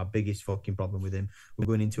this is my biggest fucking problem with him. We're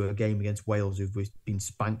going into a game against Wales who've been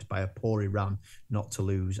spanked by a poor Iran not to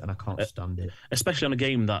lose, and I can't stand it. Especially on a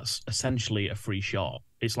game that's essentially a free shot.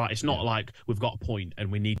 It's not like we've got a point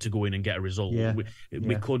and we need to go in and get a result. Yeah.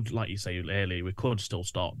 We could, like you say earlier, we could still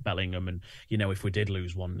start Bellingham, and if we did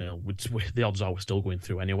lose 1-0, the odds are we're still going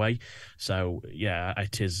through anyway. So yeah,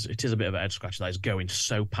 it is a bit of an head scratch that is going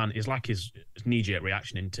so It's like his knee-jerk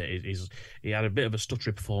reaction into it. He had a bit of a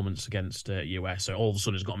stuttery performance against US, so all of a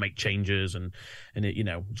sudden he's got to make changes and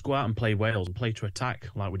just go out and play Wales and play to attack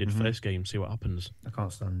like we did first game. See what happens. I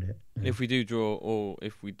can't stand it. Yeah. If we do draw, or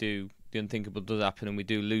if we do, the unthinkable does happen and we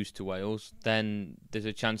do lose to Wales, then there's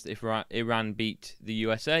a chance that if Iran beat the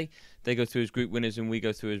USA, they go through as group winners and we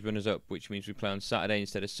go through as runners-up, which means we play on Saturday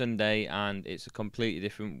instead of Sunday, and it's a completely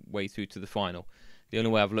different way through to the final. The only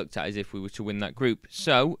way I've looked at is if we were to win that group.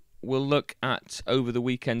 So we'll look at, over the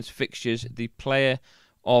weekend's fixtures, the player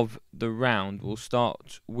of the round. We'll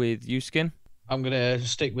start with you, Skin. I'm going to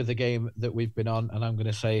stick with the game that we've been on, and I'm going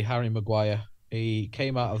to say Harry Maguire. He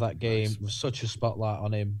came out of that game with such a spotlight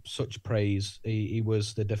on him, such praise. He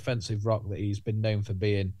was the defensive rock that he's been known for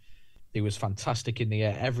being. He was fantastic in the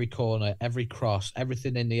air. Every corner, every cross,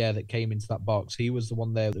 everything in the air that came into that box, he was the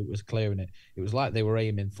one there that was clearing it. It was like they were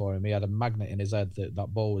aiming for him. He had a magnet in his head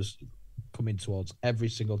that ball was coming towards every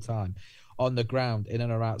single time. On the ground, in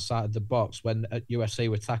and or outside of the box, when USA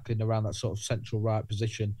were tackling around that sort of central right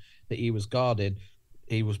position that he was guarding,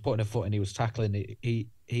 he was putting a foot and he was tackling.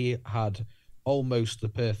 He had almost the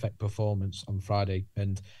perfect performance on Friday,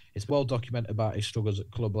 and it's well documented about his struggles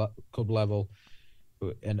at club level,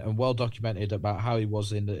 and well documented about how he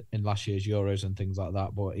was in last year's Euros and things like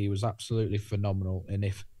that. But he was absolutely phenomenal, and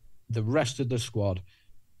if the rest of the squad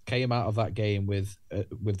came out of that game with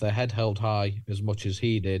their head held high as much as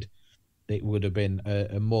he did, it would have been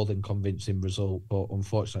a more than convincing result, but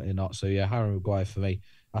unfortunately not. So yeah, Harry Maguire for me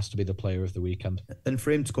has to be the player of the weekend. And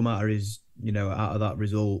for him to come out of out of that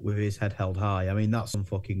result with his head held high, I mean, that's some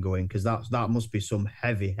fucking going, because that must be some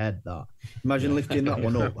heavy head. That imagine lifting that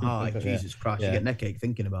one up high. Jesus Christ, you get neck ache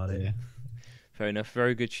thinking about it. Yeah. Fair enough.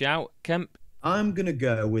 Very good shout, Kemp. I'm going to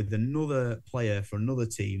go with another player for another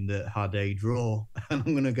team that had a draw, and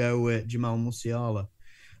I'm going to go with Jamal Musiala.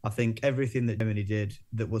 I think everything that Germany did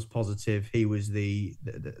that was positive, he was he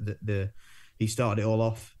started it all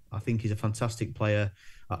off. I think he's a fantastic player.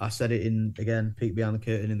 I said it peek behind the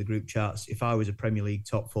curtain in the group chats. If I was a Premier League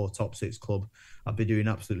top 4, top 6 club, I'd be doing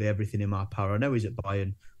absolutely everything in my power. I know he's at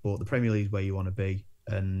Bayern, but the Premier League is where you want to be.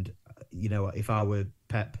 And, if I were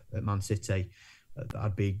Pep at Man City,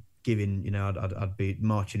 I'd be I'd be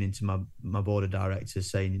marching into my board of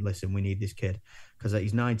directors saying, listen, we need this kid, because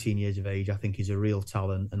he's 19 years of age. I think he's a real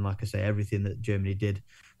talent, and like I say, everything that Germany did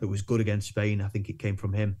that was good against Spain, I think it came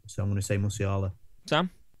from him. So I'm going to say Musiala. Sam?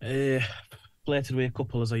 Flirted with a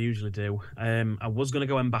couple as I usually do. I was going to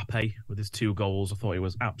go Mbappe with his 2 goals. I thought he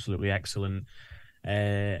was absolutely excellent.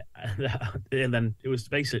 And then it was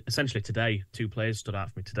essentially today, 2 players stood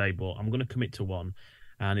out for me today, but I'm going to commit to one.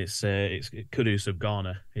 And it's Kudus of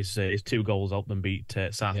Ghana. His 2 goals helped them beat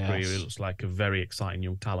South Korea. He looks like a very exciting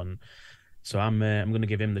young talent. So I'm going to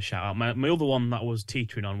give him the shout out. My other one that I was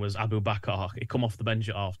teetering on was Abu Bakar. He come off the bench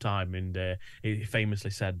at half time, and he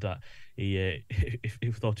famously said that he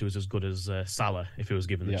thought he was as good as Salah if he was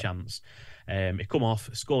given the chance. He come off,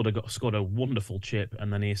 scored a wonderful chip,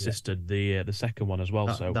 and then he assisted the second one as well.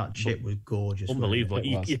 That chip was gorgeous, unbelievable.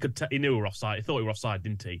 He could he knew we were offside. He thought we were offside,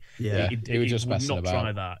 didn't he? Yeah, he was just messing about.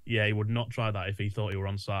 Try that. Yeah, he would not try that if he thought he were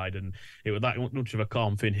onside, and it was that much of a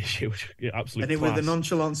calm finish. It was absolutely. And it was a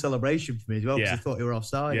nonchalant celebration for me as well, because he thought he were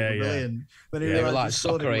offside. Yeah, brilliant. When he realised like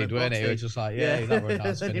soccer-aid, weren't he? He was just like, that was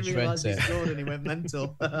nice. Then he realised he scored and he went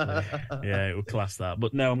mental. Yeah, it would class that.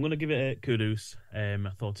 But no, I'm going to give it a Kudus. I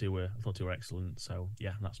thought he were excellent. So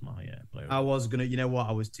yeah, that's my player. I was gonna,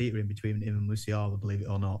 I was teetering between him and Musiala, believe it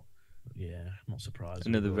or not. Yeah, I'm not surprised.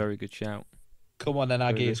 Another very good shout. Come on then,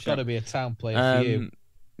 Aggie. It's got to be a town player for you.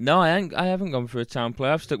 No, I haven't gone for a town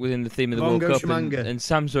player. I've stuck within the theme of the World Cup, and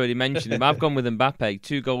Sam's already mentioned him. I've gone with Mbappe.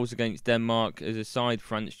 2 goals against Denmark. As a side,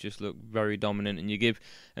 France just looked very dominant, and you give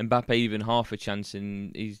Mbappe even half a chance,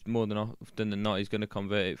 and he's more than often than not, he's going to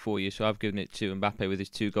convert it for you. So I've given it to Mbappe with his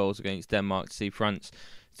 2 goals against Denmark to see France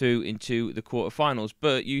through into the quarterfinals.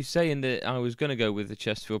 But you saying that I was going to go with the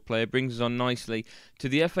Chesterfield player brings us on nicely to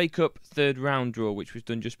the FA Cup 3rd round draw, which was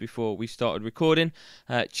done just before we started recording.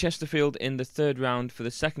 Chesterfield in the 3rd round for the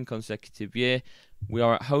 2nd consecutive year. We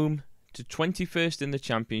are at home to 21st in the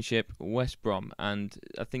Championship, West Brom. And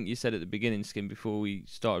I think you said at the beginning, Skin, before we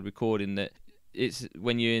started recording, that it's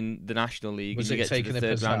when you're in the National League was and you it get taking to the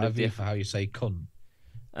 3rd round of the for how you say cunt?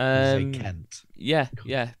 Say Kent.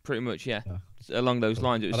 Yeah, pretty much, yeah. Along those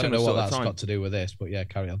lines. I don't know what that's got to do with this, but yeah,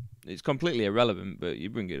 carry on. It's completely irrelevant, but you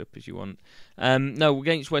bring it up as you want. No,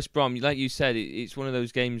 against West Brom, like you said, it's one of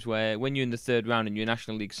those games where when you're in the 3rd round and you're a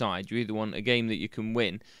National League side, you either want a game that you can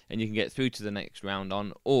win and you can get through to the next round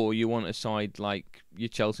on, or you want a side like your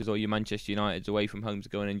Chelsea's or your Manchester United's away from home to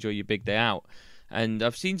go and enjoy your big day out. And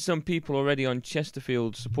I've seen some people already on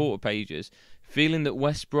Chesterfield supporter pages feeling that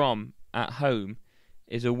West Brom at home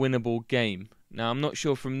is a winnable game. Now, I'm not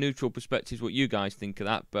sure from neutral perspectives what you guys think of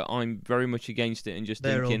that, but I'm very much against it and just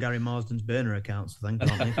They're thinking... all Gary Marsden's burner accounts, I think,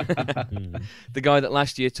 aren't they? The guy that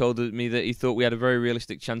last year told me that he thought we had a very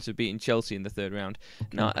realistic chance of beating Chelsea in the 3rd round.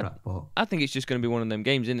 Now, I think it's just going to be one of them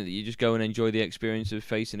games, isn't it, that you just go and enjoy the experience of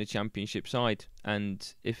facing a Championship side.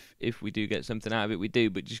 And if we do get something out of it, we do,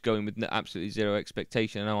 but just going with absolutely zero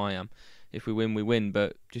expectation. I know I am. If we win, we win,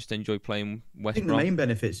 but just enjoy playing West Brom. I think the main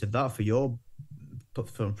benefits of that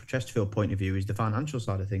from Chesterfield point of view is the financial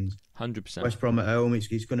side of things. 100%. West Brom at home, it's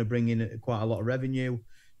going to bring in quite a lot of revenue.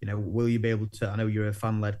 Will you be able to? I know you're a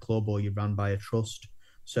fan-led club or you're run by a trust,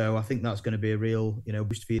 so I think that's going to be a real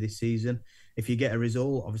boost for you this season. If you get a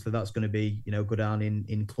result, obviously that's going to be go down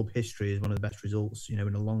in club history as one of the best results in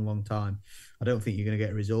a long time. I don't think you're going to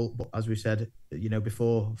get a result, but as we said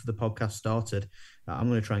before the podcast started, I'm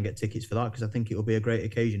going to try and get tickets for that because I think it will be a great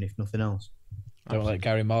occasion if nothing else. Don't let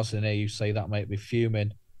Gary Marsden hear you say that, mate. Be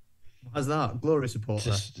fuming. How's that? Glory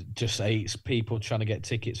supporter. Just hates people trying to get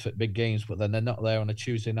tickets for big games, but then they're not there on a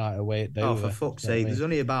Tuesday night away at Dover. Oh, for fuck's sake! There's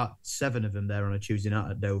only about 7 of them there on a Tuesday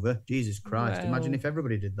night at Dover. Jesus Christ! Imagine if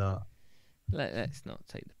everybody did that. Let's not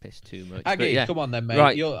take the piss too much. Aggie, come on then, mate.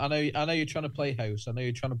 Right. I know you're trying to play host. I know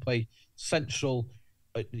you're trying to play central,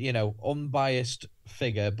 unbiased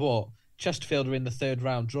figure. But Chesterfield are in the third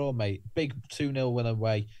round draw, mate. Big 2-0 win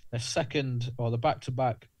away. Their second or the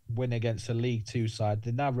back-to-back win against a League Two side.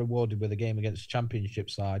 They're now rewarded with a game against a Championship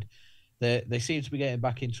side. They seem to be getting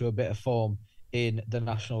back into a bit of form in the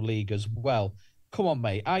National League as well. Come on,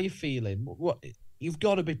 mate. How are you feeling? What? You've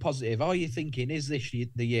got to be positive. Are you thinking, is this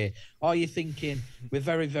the year? Are you thinking, we're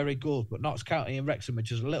very, very good, but Notts County and Wrexham are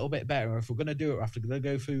just a little bit better? If we're going to do it, we're going to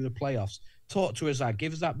go through the playoffs. Talk to us, Ag.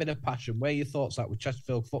 Give us that bit of passion. Where are your thoughts at with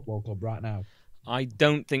Chesterfield Football Club right now? I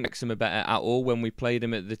don't think Wrexham are better at all. When we played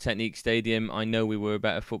them at the Technique Stadium, I know we were a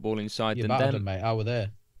better footballing side than them. Mate. I were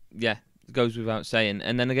there. Yeah, it goes without saying.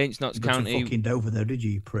 And then against Notts County... You fucking Dover, though, did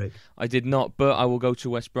you prick? I did not, but I will go to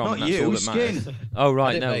West Brom. Not and that's you, all that matters. Skin. Oh,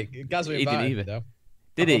 right, no. Gazza he didn't either. Though.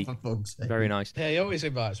 Did he? Oh, very nice. Yeah, he always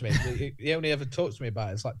invites me. He only ever talks to me about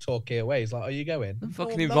it. It's like Torquay away. He's like, "Are you going?" Don't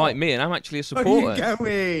fucking invite me, and I'm actually a supporter. Are you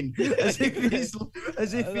going? As if he's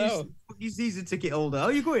fucking season ticket holder.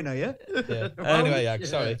 Are you going? Are you? Yeah. Anyway, yeah.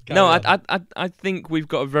 Sorry. No, I think we've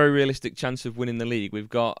got a very realistic chance of winning the league. We've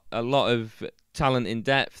got a lot of talent in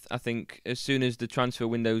depth. I think as soon as the transfer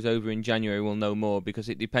window's over in January, we'll know more, because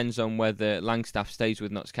it depends on whether Langstaff stays with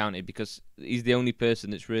Notts County, because he's the only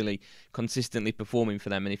person that's really consistently performing for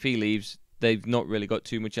them. And if he leaves, they've not really got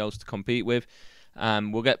too much else to compete with.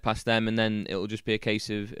 We'll get past them, and then it'll just be a case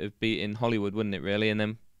of beating Hollywood, wouldn't it, really? And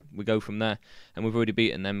then we go from there. And we've already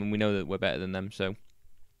beaten them, and we know that we're better than them. So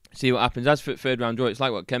see what happens. As for third round draw, it's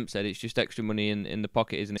like what Kemp said. It's just extra money in the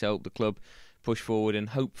pocket, isn't it, to help the club push forward, and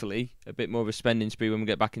hopefully a bit more of a spending spree when we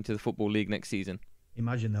get back into the Football League next season.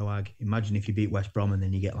 Imagine though, Ag. Imagine if you beat West Brom and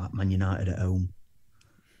then you get like Man United at home.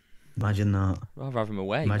 Imagine that. I'd rather have them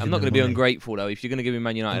away. Imagine I'm not going to be money. ungrateful though. If you're going to give me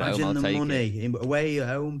Man United at home, I'll take money. it. Away at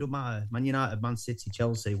home, don't matter. Man United, Man City,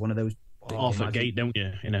 Chelsea, one of those. Half a gate, don't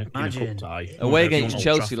you? In a cup tie. Away against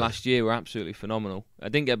Chelsea last year were absolutely phenomenal. I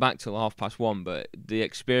didn't get back till 1:30, but the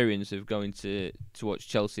experience of going to watch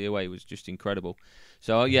Chelsea away was just incredible.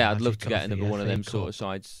 So yeah, I'd love to get another one of them sort of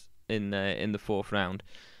sides in the fourth round.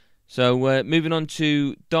 So moving on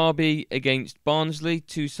to Derby against Barnsley,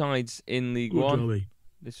 two sides in League One. Derby.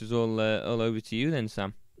 This is all over to you then,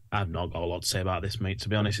 Sam. I've not got a lot to say about this, mate. To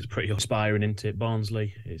be honest, it's pretty inspiring, isn't it?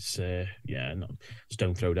 Barnsley, it's not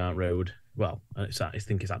stone throw down road. Well, I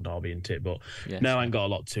think it's at Derby, isn't it? But yes. No, I ain't got a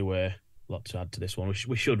lot to add to this one.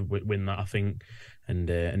 We should win that, I think, and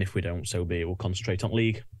if we don't, so be it. We'll concentrate on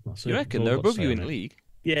league. You reckon they're above you in league?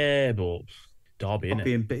 Yeah, but Derby,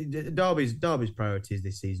 innit? Derby's priorities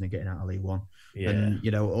this season are getting out of League One. Yeah.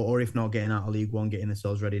 And, or if not getting out of League One, getting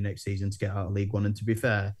themselves ready next season to get out of League One. And to be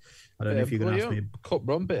fair, I don't know if you're going to ask me. Cup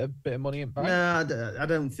run, bit of money in bank. No, I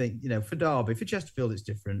don't think, for Derby, for Chesterfield, it's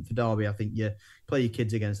different. For Derby, I think you play your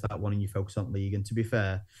kids against that one and you focus on league. And to be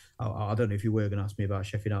fair, I don't know if you were going to ask me about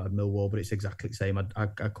Sheffield United Millwall, but it's exactly the same. I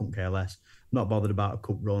couldn't care less. I'm not bothered about a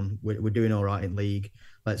cup run. We're doing all right in league.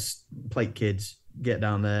 Let's play kids, get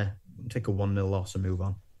down there, take a 1-0 loss and move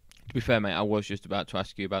on. To be fair, mate, I was just about to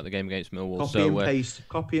ask you about the game against Millwall.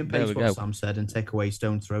 Copy and paste what Sam said and take away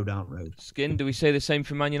stones throw down road. Skin, do we say the same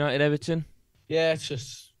for Man United Everton? Yeah,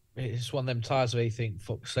 it's one of them ties where you think,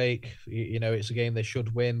 fuck's sake, it's a game they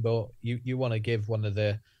should win, but you want to give one of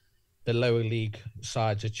the lower league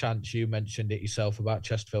sides a chance. You mentioned it yourself about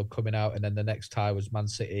Chesterfield coming out, and then the next tie was Man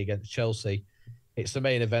City against Chelsea. It's the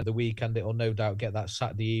main event of the weekend. It'll no doubt get that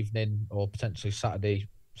Saturday evening or potentially Saturday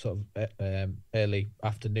sort of early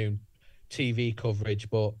afternoon TV coverage,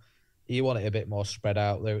 but you want it a bit more spread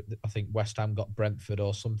out. I think West Ham got Brentford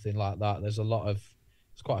or something like that. There's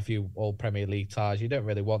quite a few all Premier League ties. You don't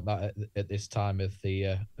really want that at this time of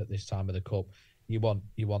the cup. You want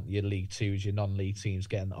your League Twos, your non-league teams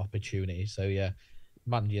getting the opportunity. So yeah,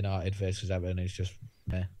 Man United versus Everton is just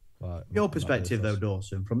meh. Your perspective, though,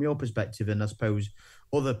 Dawson, from your perspective, and I suppose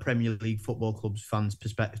other Premier League football clubs' fans'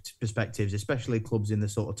 perspectives, especially clubs in the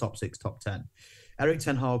sort of top 6, top 10. Eric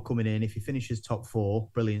Ten Hag coming in, if he finishes top 4,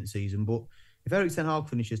 brilliant season. But if Eric Ten Hag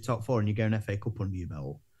finishes top 4 and you go an FA Cup under your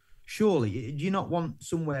belt, surely, do you not want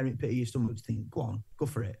somewhere in pit of your stomach to think, go on, go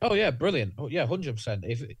for it? Oh, yeah, brilliant. Oh, yeah, 100%.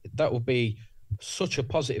 If that would be such a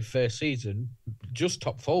positive first season, just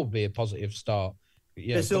top 4 would be a positive start.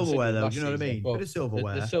 Yeah, the silverware, though, do you know what I mean? Bit of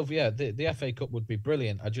silverware. The FA Cup would be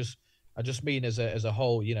brilliant. I just mean as a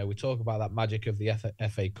whole, we talk about that magic of the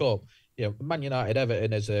FA Cup. Man United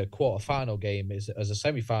Everton as a quarter-final game, as a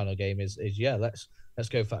semi-final game is let's let's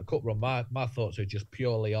go for that cup run. My thoughts are just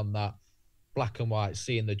purely on that black and white,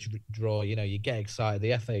 seeing the draw. You know, you get excited.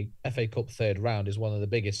 The FA Cup third round is one of the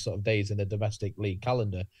biggest sort of days in the domestic league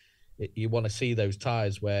calendar. You want to see those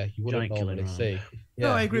ties where you wouldn't normally see. Yeah,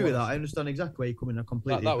 no, I agree with that. I understand exactly where you're coming. I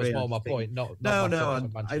completely agree. That was more my point. No,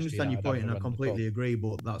 I understand your point, and I completely agree.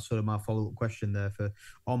 But that's sort of my follow-up question there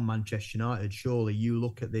on Manchester United. Surely you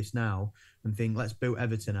look at this now and think, let's boot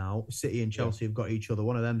Everton out. City and Chelsea have got each other.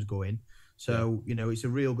 One of them's going. So, you know, it's a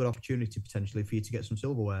real good opportunity potentially for you to get some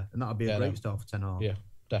silverware. And that would be a great start for Ten Hag. Yeah,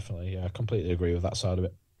 definitely. Yeah, I completely agree with that side of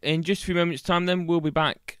it. In just a few moments' time, then, we'll be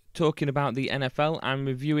back talking about the NFL and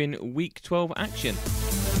reviewing Week 12 action.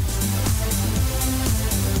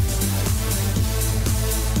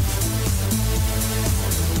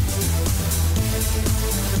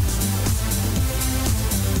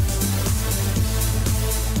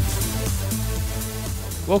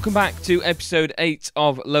 Welcome back to episode 8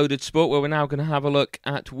 of Loaded Sport, where we're now going to have a look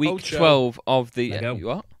at Week 12 of the...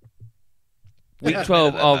 What? Week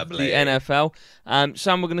 12 of the NFL.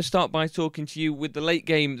 Sam, we're going to start by talking to you with the late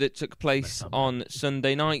game that took place on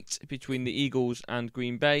Sunday night between the Eagles and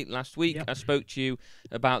Green Bay last week. Yep. I spoke to you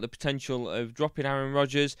about the potential of dropping Aaron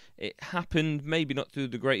Rodgers. It happened, maybe not through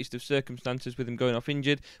the greatest of circumstances with him going off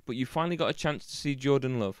injured, but you finally got a chance to see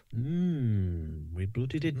Jordan Love. We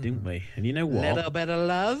bloody did, didn't we? And you know what? Little bit of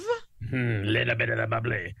love. Little bit of the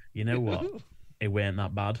bubbly. You know what? It weren't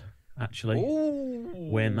that bad. Actually,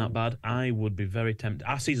 weren't that bad. I would be very tempted.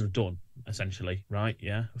 Our season's done, essentially, right?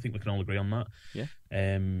 Yeah, I think we can all agree on that. Yeah.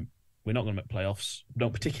 We're not going to make playoffs.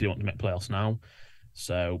 Don't particularly want to make playoffs now.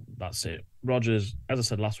 So that's it. Rodgers, as I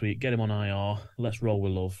said last week, get him on IR. Let's roll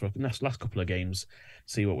with Love for the last couple of games,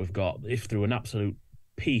 see what we've got. If through an absolute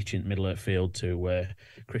peach in middle of the field to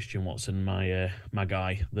Christian Watson, my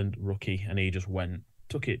guy, the rookie, and he just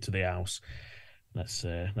took it to the house. Let's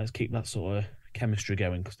keep that sort of chemistry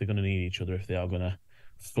going, because they're going to need each other if they are going to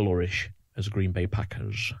flourish as Green Bay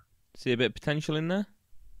Packers. See a bit of potential in there?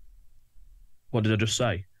 What did I just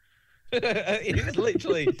say? He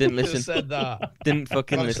literally didn't listen. Just said that. Didn't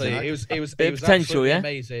fucking Honestly, listen. It was potential, yeah.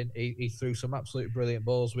 Amazing. He threw some absolute brilliant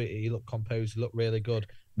balls. He looked composed. He looked really good.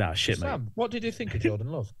 Nah, shit, Sam, mate. what did you think of Jordan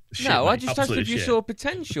Love? No, I just asked if you saw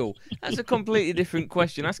potential. That's a completely different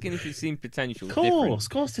question. Asking if you've seen potential. Of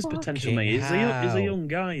course, there's potential, mate. He's a young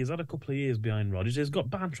guy. He's had a couple of years behind Rodgers. He's got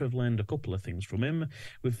banter. Have learned a couple of things from him.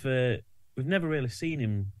 We've never really seen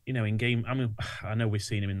him, in game. I mean, I know we've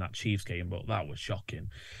seen him in that Chiefs game, but that was shocking.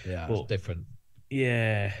 Yeah, it's different.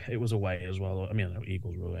 Yeah, it was away as well. I mean, I know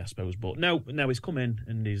Eagles were away, I suppose, but no, he's come in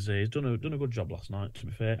and he's done a good job last night. To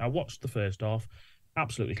be fair, I watched the first half.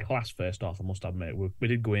 Absolutely class first half, I must admit. We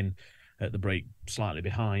did go in at the break slightly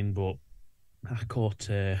behind, but I caught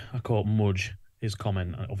Mudge, his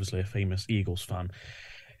comment, obviously a famous Eagles fan.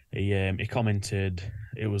 He commented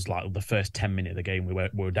it was like the first 10 minutes of the game we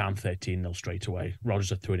were down 13-0 straight away.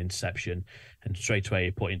 Rodgers had threw an interception, and straight away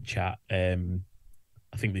he put in chat, I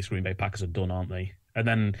think these Green Bay Packers are done, aren't they? And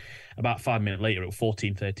then about 5 minutes later, it was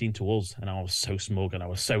 14-13 to us, and I was so smug and I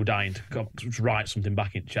was so dying to write something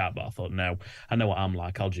back in chat, but I thought, no, I know what I'm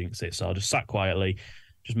like, I'll jinx it. So I just sat quietly,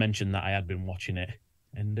 just mentioned that I had been watching it,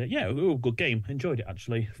 and good game. Enjoyed it,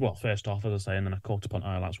 actually. Well, first off, as I say, and then I caught up on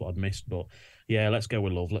highlights what I'd missed, but yeah, let's go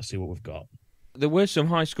with Love. Let's see what we've got. There were some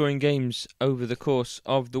high-scoring games over the course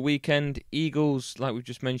of the weekend. Eagles, like we've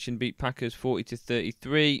just mentioned, beat Packers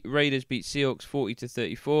 40-33. Raiders beat Seahawks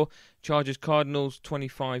 40-34. Chargers Cardinals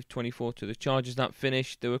 25-24 to the Chargers. That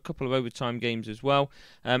finished. There were a couple of overtime games as well.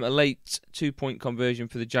 A late 2-point conversion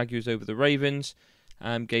for the Jaguars over the Ravens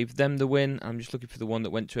gave them the win. I'm just looking for the one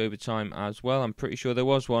that went to overtime as well. I'm pretty sure there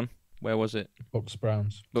was one. Where was it?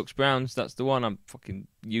 Bucks-Browns. Bucks-Browns, that's the one. I'm fucking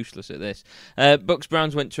useless at this.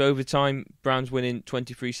 Bucks-Browns went to overtime. Browns winning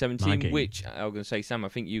 23-17, which, I was going to say, Sam, I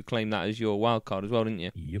think you claimed that as your wild card as well, didn't you?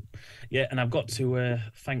 Yep. Yeah, and I've got to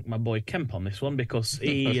thank my boy Kemp on this one, because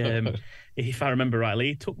he, if I remember rightly,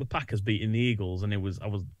 he took the Packers beating the Eagles, and I was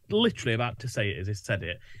literally about to say it as he said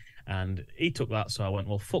it. And he took that, so I went,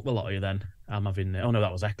 well, fuck the lot of you then. I'm having... Oh, no,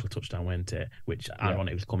 that was Eckler touchdown, wasn't it? Which,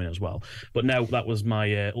 ironic, was coming as well. But no, that was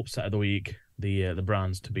my upset of the week, the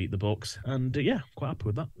Browns to beat the Bucks. And, quite happy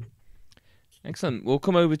with that. Excellent. We'll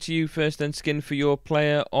come over to you first then, Skin, for your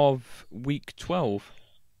player of Week 12.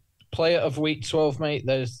 Player of Week 12, mate.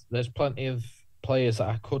 There's plenty of players that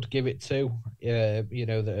I could give it to,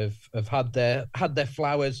 that have had their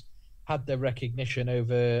flowers, had their recognition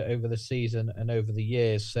over the season and over the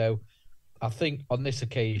years. So I think on this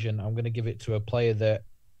occasion, I'm going to give it to a player that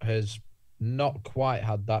has not quite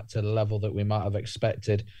had that to the level that we might have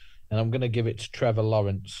expected. And I'm going to give it to Trevor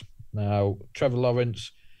Lawrence. Now, Trevor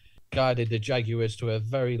Lawrence guided the Jaguars to a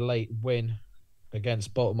very late win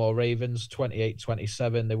against Baltimore Ravens,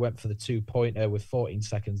 28-27. They went for the 2-pointer with 14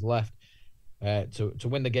 seconds left to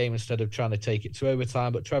win the game instead of trying to take it to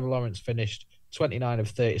overtime. But Trevor Lawrence finished 29 of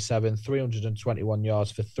 37, 321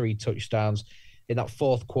 yards for 3 touchdowns. In that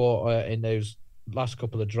fourth quarter, in those last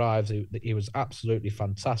couple of drives, he was absolutely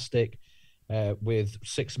fantastic. With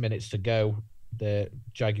 6 minutes to go, the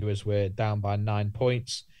Jaguars were down by 9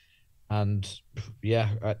 points. And yeah,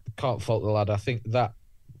 I can't fault the lad. I think that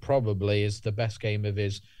probably is the best game of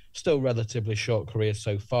his still relatively short career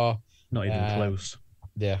so far. Not even close.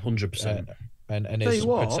 Yeah, 100%. And Tell his you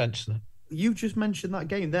what, potential. You just mentioned that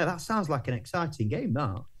game there. That sounds like an exciting game,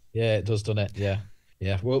 that. Yeah, it does, doesn't it?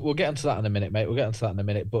 Yeah. We'll get into that in a minute, mate. We'll get into that in a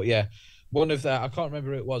minute. But yeah, one of the, I can't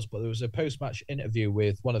remember who it was, but there was a post-match interview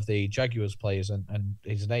with one of the Jaguars players, and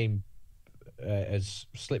his name has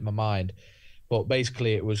slipped my mind. But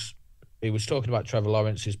basically, he was talking about Trevor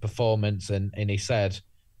Lawrence's performance, and he said,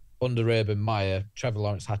 under Urban Meyer, Trevor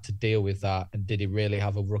Lawrence had to deal with that, and did he really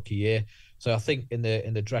have a rookie year? So I think in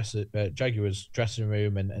the Jaguars dressing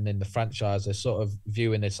room and in the franchise, they're sort of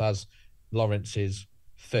viewing this as Lawrence's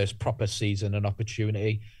first proper season and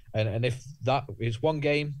opportunity. And if that is one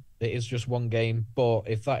game, it is just one game. But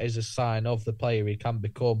if that is a sign of the player he can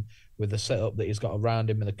become with the setup that he's got around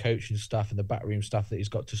him and the coaching staff and the backroom staff that he's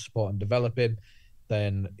got to support and develop him,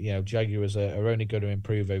 then Jaguars are only going to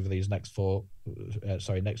improve over these next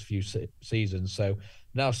few seasons. So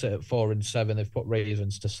now sit at 4-7. They've put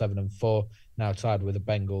Ravens to 7-4. Now tied with the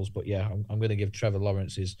Bengals. But yeah, I'm going to give Trevor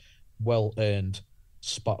Lawrence his well-earned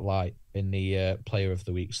spotlight in the Player of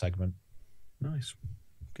the Week segment. Nice,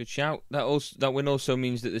 good shout. That win also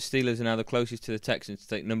means that the Steelers are now the closest to the Texans to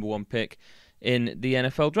take number 1 pick in the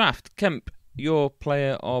NFL draft. Kemp, your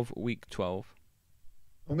Player of Week 12.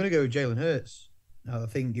 I'm going to go with Jalen Hurts. I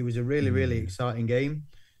think it was a really, really exciting game.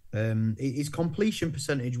 His completion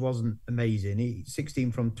percentage wasn't amazing.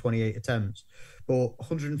 16 from 28 attempts, but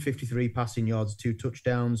 153 passing yards, 2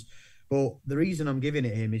 touchdowns. But the reason I'm giving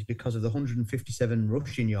it him is because of the 157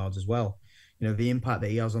 rushing yards as well. The impact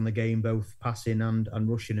that he has on the game, both passing and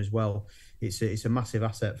rushing as well. It's a massive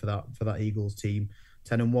asset for that Eagles team.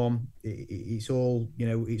 10-1. It's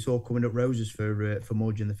all coming up roses for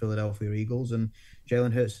Mudge and the Philadelphia Eagles, and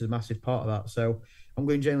Jalen Hurts is a massive part of that. So I'm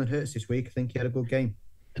going Jalen Hurts this week. I think he had a good game.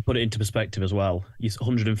 To put it into perspective as well, he's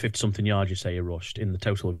 150 something yards. You say he rushed in the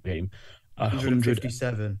total game.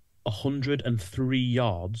 157. 103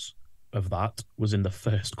 yards of that was in the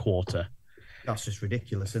first quarter. That's just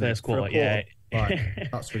ridiculous, isn't First it? quarter, yeah. Right,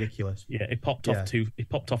 that's ridiculous. Yeah, it popped off two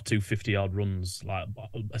 50-yard runs, like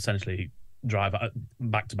essentially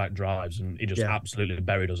back-to-back drives, and he just absolutely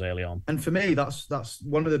buried us early on. And for me, that's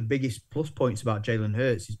one of the biggest plus points about Jalen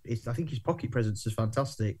Hurts. I think his pocket presence is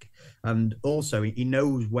fantastic, and also he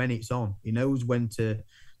knows when it's on. He knows when to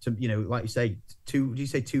like you say, did you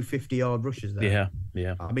say 2 50-yard rushes there?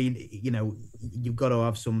 Yeah. I mean, you've got to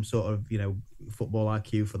have some sort of football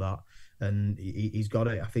IQ for that, and he's got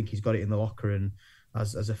it. I think he's got it in the locker. And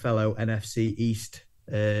as a fellow NFC East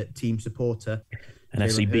team supporter,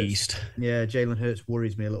 NFC beast. Yeah, Jalen Hurts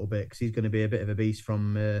worries me a little bit because he's going to be a bit of a beast for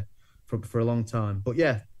a long time. But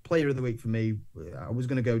yeah, Player of the Week for me, I was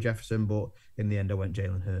going to go Jefferson, but in the end I went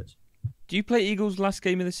Jalen Hurts. Do you play Eagles' last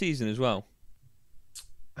game of the season as well?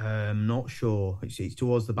 Not sure. It's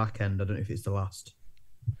towards the back end. I don't know if it's the last.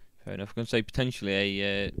 Fair enough. I'm going to say potentially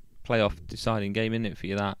a playoff deciding game, isn't it, for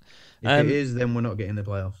you that? If it is, then we're not getting the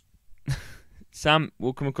playoffs. Sam,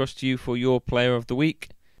 we'll come across to you for your Player of the Week.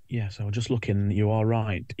 Yeah, so just looking, you are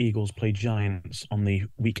right. Eagles play Giants on the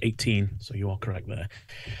week 18, so you are correct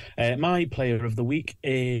there. My Player of the Week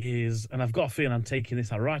is, and I've got a feeling I'm taking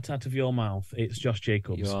this right out of your mouth, it's Josh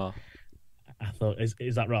Jacobs. You are. I thought,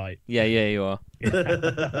 is that right? Yeah, you are.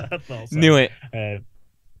 I thought so. Knew it. I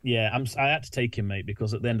had to take him, mate,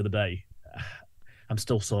 because at the end of the day, I'm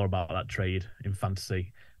still sore about that trade in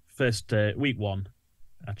fantasy. First, week 1,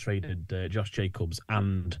 I traded Josh Jacobs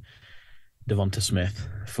and Devonta Smith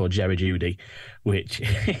for Jerry Jeudy, which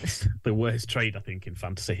is the worst trade, I think, in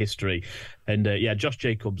fantasy history. And Josh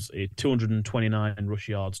Jacobs, 229 rush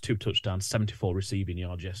yards, 2 touchdowns, 74 receiving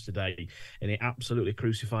yards yesterday, and he absolutely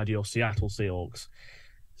crucified your Seattle Seahawks.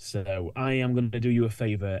 So I am going to do you a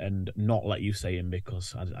favour and not let you say him,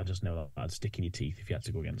 because I just know that I'd stick in your teeth if you had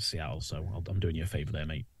to go against Seattle. So I'm doing you a favour there,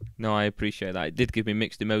 mate. No, I appreciate that. It did give me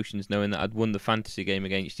mixed emotions knowing that I'd won the fantasy game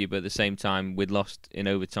against you, but at the same time we'd lost in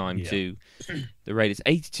overtime to the Raiders.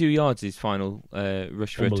 82 yards his final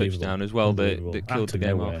rush for a touchdown as well that killed the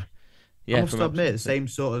game off. Yeah, I must admit, the same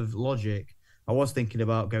sort of logic. I was thinking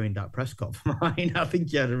about going Dak Prescott for mine. I think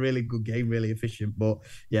he had a really good game, really efficient. But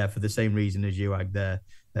yeah, for the same reason as you, Ag, there,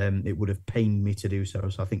 it would have pained me to do so.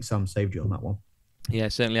 So I think Sam saved you on that one. Yeah,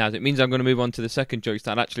 it certainly has. It means I'm going to move on to the second choice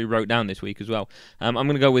that I actually wrote down this week as well. I'm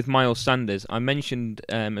going to go with Miles Sanders. I mentioned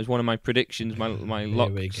as one of my predictions, my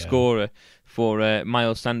lock scorer for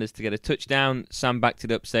Miles Sanders to get a touchdown. Sam backed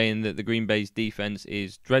it up saying that the Green Bay's defense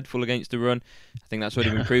is dreadful against the run. I think that's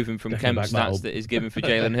already been proven from Kemp's stats that is given for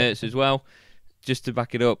Jalen Hurts as well. Just to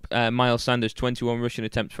back it up, Miles Sanders, 21 rushing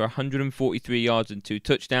attempts for 143 yards and 2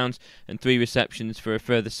 touchdowns, and 3 receptions for a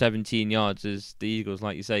further 17 yards as the Eagles,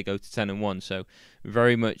 like you say, go to 10-1. So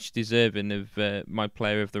very much deserving of my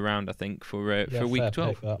player of the round, I think, for week 12. Fair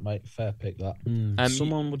pick that, mate. Fair pick that.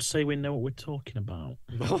 Someone would say we know what we're talking about.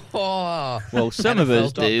 Well, some of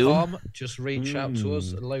us do. Just reach out to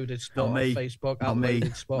us, Loaded Sport on Facebook, not me.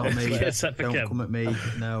 Loaded Sport. Not me. Don't Come at me.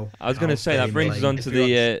 No. I was going to say that brings us on to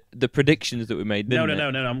the predictions that we made. No.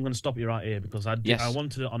 I'm going to stop you right here because I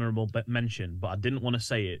wanted an honourable mention, but I didn't want to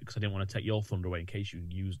say it because I didn't want to take your thunder away in case you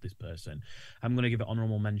used this person. I'm going to give an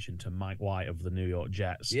honourable mention to Mike White of the New York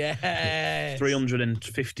Jets. Yes.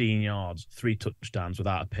 315 yards, 3 touchdowns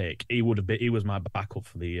without a pick. He was my backup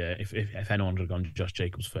for the if anyone had gone Josh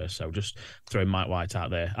Jacobs first. So just throwing Mike White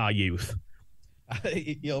out there, our youth.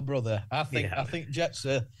 Your brother. I think Jets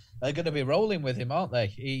are going to be rolling with him, aren't they?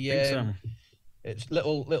 Think so. It's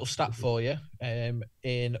little stat for you.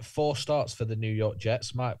 In 4 starts for the New York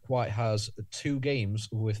Jets, Mike White has 2 games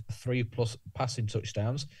with 3+ passing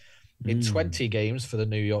touchdowns. In 20 games for the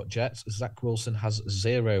New York Jets, Zach Wilson has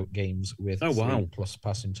 0 games with 3+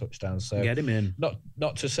 passing touchdowns. So get him in.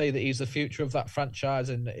 Not to say that he's the future of that franchise,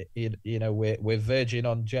 and we're verging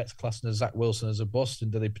on Jets classing Zach Wilson as a bust,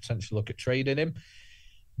 and do they potentially look at trading him?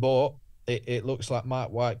 But it looks like Mike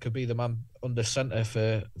White could be the man under centre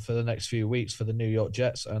for the next few weeks for the New York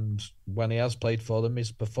Jets, and when he has played for them,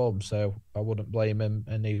 he's performed. So I wouldn't blame him,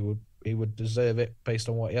 and he would deserve it based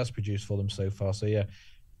on what he has produced for them so far. So yeah,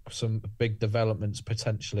 some big developments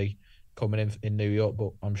potentially coming in New York,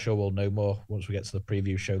 but I'm sure we'll know more once we get to the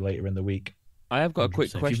preview show later in the week. I have got a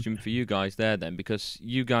quick question for you guys there then, because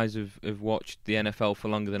you guys have watched the NFL for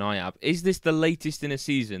longer than I have. Is this the latest in a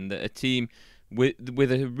season that a team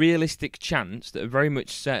with a realistic chance that are very much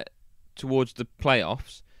set towards the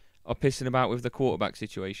playoffs are pissing about with the quarterback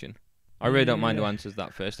situation? I really don't mind who answers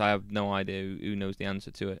that first. I have no idea who knows the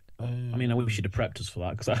answer to it. I mean, I wish you'd have prepped us for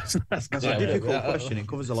that, because that's a difficult question. It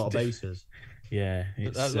covers a lot of bases. Yeah,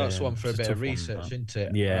 that's one for a bit of research, isn't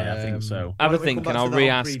it? Yeah, I think so. Have a think, and I'll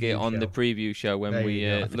re-ask it on the preview show when we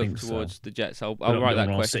look towards the Jets. I'll write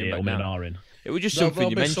that question back down. It was just something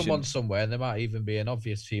you mentioned. Someone somewhere, and there might even be an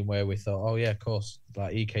obvious team where we thought, oh yeah, of course,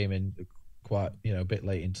 like he came in quite a bit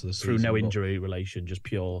late into the season. Through no injury relation, just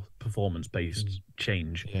pure performance-based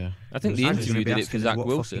change. Yeah. I think the interview did it for Zach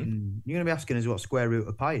Wilson. You're going to be asking us what square root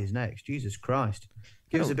of pi is next. Jesus Christ.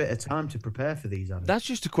 Give us a bit of time to prepare for these, Adam. That's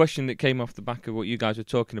just a question that came off the back of what you guys were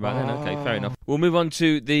talking about then. Okay, fair enough. We'll move on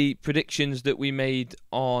to the predictions that we made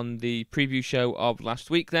on the preview show of last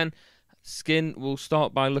week then. Skin, we'll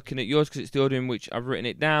start by looking at yours because it's the order in which I've written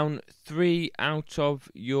it down. 3 out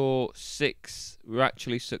of your 6 were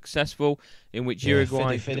actually successful, in which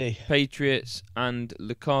Uruguay, Patriots and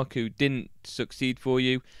Lukaku didn't succeed for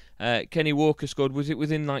you. Kenny Walker scored, was it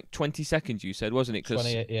within like 20 seconds you said, wasn't it?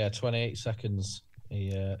 28 seconds.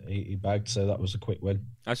 He bagged, so that was a quick win.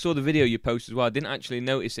 I saw the video you posted as well. I didn't actually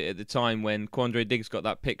notice it at the time when Quandre Diggs got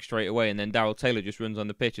that pick straight away, and then Darrell Taylor just runs on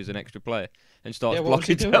the pitch as an extra player and starts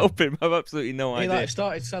blocking to help him. I've absolutely no idea. He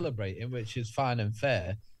started celebrating, which is fine and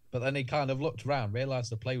fair, but then he kind of looked around, realised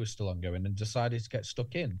the play was still ongoing, and decided to get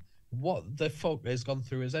stuck in. What the fuck has gone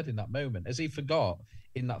through his head in that moment? Has he forgot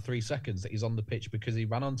in that 3 seconds that he's on the pitch because he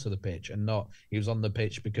ran onto the pitch and not he was on the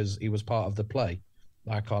pitch because he was part of the play?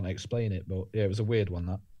 I can't explain it, but yeah, it was a weird one,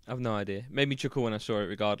 that. I've no idea. Made me chuckle when I saw it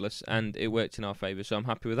regardless, and it worked in our favour, so I'm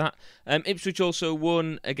happy with that. Ipswich also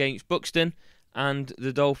won against Buxton, and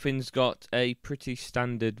the Dolphins got a pretty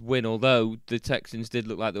standard win, although the Texans did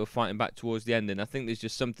look like they were fighting back towards the end, and I think there's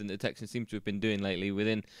just something that the Texans seem to have been doing lately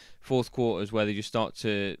within fourth quarters where they just start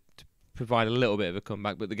to provide a little bit of a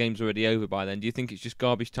comeback, but the game's already over by then. Do you think it's just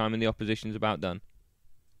garbage time and the opposition's about done?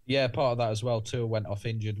 Yeah, part of that as well. Tua went off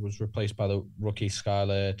injured, was replaced by the rookie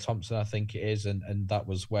Skylar Thompson, I think it is, and that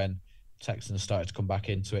was when Texans started to come back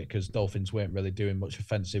into it because Dolphins weren't really doing much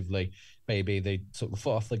offensively. Maybe they took the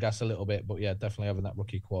foot off the gas a little bit, but yeah, definitely having that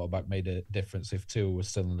rookie quarterback made a difference. If Tua was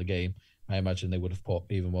still in the game, I imagine they would have put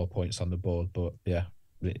even more points on the board, but yeah,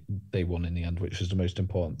 they won in the end, which is the most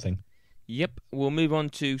important thing. Yep, we'll move on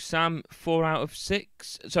to Sam. 4 out of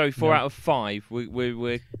 5.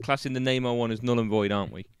 We're classing the Neymar one as null and void,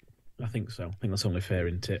 aren't we? I think so. I think that's only fair,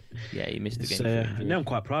 isn't it? Yeah, he missed the game. For injury. No, I'm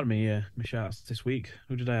quite proud of me. My shouts this week.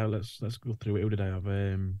 Who did I have? Let's go through it. Who did I have?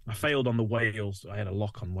 I failed on the Wales. I had a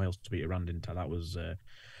lock on Wales to beat Iran, didn't I? That was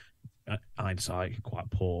hindsight, quite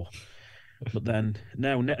poor. But then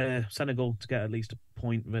Senegal to get at least a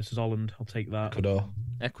point versus Holland. I'll take that.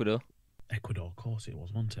 Ecuador, of course it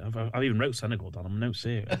was, wasn't it? I even wrote Senegal down. I'm no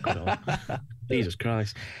serious. Ecuador. Jesus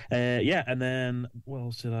Christ. Yeah, and then what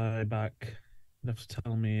else did I back? You have to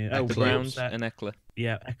tell me. the Browns and Eckler.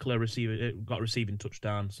 Yeah, Eckler got a receiving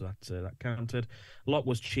touchdown, so that counted. Lock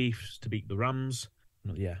was Chiefs to beat the Rams.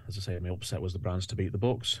 Yeah, as I say, my upset was the Browns to beat the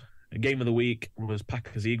Bucks. Game of the week was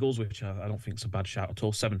Packers-Eagles, which I don't think is a bad shout at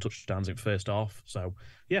all. 7 touchdowns in first half. So,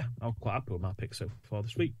 yeah, I'm quite happy with my pick so far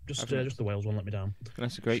this week. Just the Wales one let me down.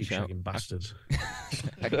 That's a great shout. Bastards.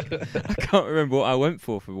 I can't remember what I went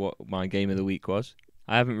for what my game of the week was.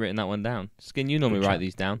 I haven't written that one down. Skin, you normally write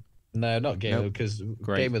these down. No, not game because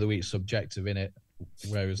game of the week's subjective in it,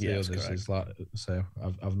 whereas the others is like. So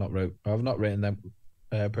I've not written them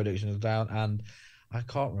predictions down, and I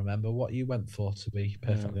can't remember what you went for, to be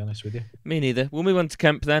perfectly honest with you. Me neither. We'll move on to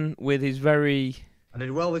Kemp then with his very I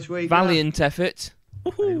did well this week. Valiant effort.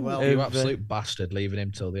 Well. You absolute bastard, leaving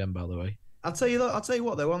him till the end, by the way. I'll tell you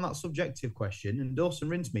what though, on that subjective question, and Dawson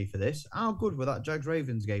rinsed me for this. How good were that Jags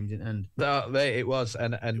Ravens game didn't end? It was,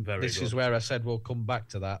 and this good. Is where I said we'll come back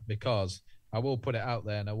to that, because I will put it out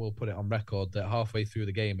there and I will put it on record that halfway through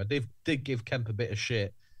the game I did give Kemp a bit of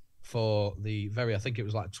shit for I think it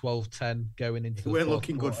was like 12-10 going into the We're fourth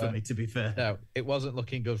looking quarter. good for me, to be fair. No, it wasn't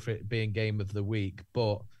looking good for it being game of the week,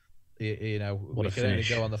 but we can only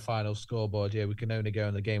go on the final scoreboard. Yeah, we can only go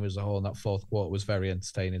on the game as a whole, and that fourth quarter was very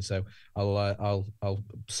entertaining. So I'll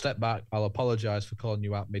step back. I'll apologise for calling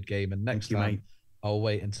you out mid-game, and next time I'll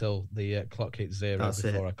wait until the clock hits 0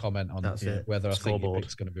 before I comment on whether I think your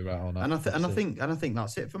pick's going to be right or not. And I think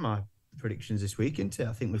that's it for my predictions this week, isn't it?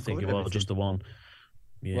 I think it was just the one.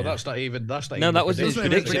 Yeah. Well, that's not even. No, that was his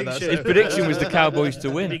prediction. His prediction was the Cowboys to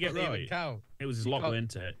win. Did he get right? It was his lock,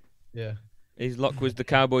 wasn't it? Yeah. His lock was the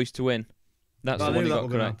Cowboys to win. That's the one he got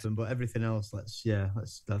correct. Happen, but everything else, let's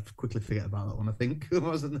quickly forget about that one. I think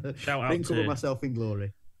Shout out didn't cover myself in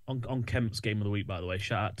glory. On Kemp's game of the week, by the way,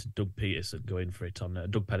 shout out to Doug Peterson going for it on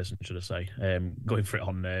Doug Pedersen, should I say, going for it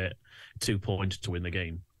on 2 points to win the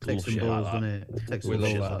game. Takes some balls, doesn't it? Takes some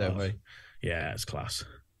balls, don't we? Yeah, it's class.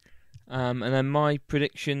 And then my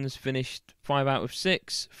predictions finished 5 out of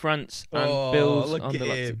 6. France and Bills on the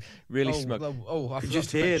left. Really smug. I could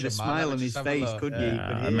just hear the smile on his face, couldn't you?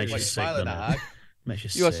 It makes you sick, doesn't it?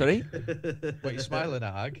 You are sorry? What are you smiling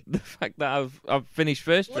at, Ag? The fact that I've finished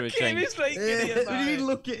first for a change.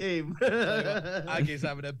 Look at him. Ag is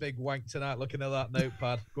having a big wank tonight looking at that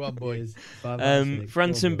notepad. Go on, boys.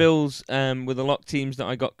 France and Bills were the lock teams that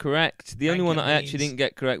I got correct. The only one that I actually didn't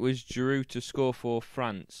get correct was Giroud to score for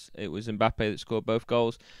France. It was Mbappe that scored both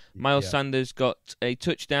goals. Miles Sanders got a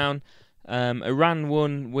touchdown. Iran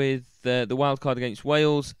won with the wild card against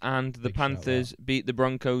Wales, and the Panthers beat the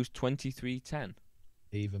Broncos 23-10.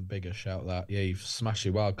 Even bigger shout that. Yeah, you've smashed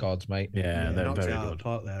your wild cards, mate. Yeah, they're very good.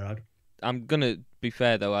 Part there, Ag. I'm gonna be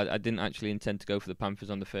fair though. I didn't actually intend to go for the Panthers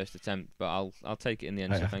on the first attempt, but I'll take it in the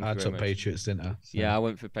end. So thank you very much. I took Patriots, didn't I? So. Yeah, I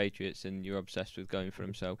went for Patriots, and you're obsessed with going for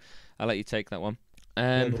them, so I'll let you take that one.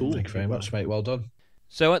 Cool. Thank you very much, mate. Well done.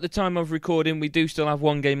 So at the time of recording, we do still have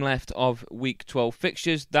one game left of Week 12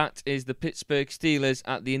 fixtures. That is the Pittsburgh Steelers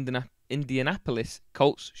at the Indianapolis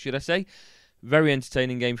Colts, should I say. Very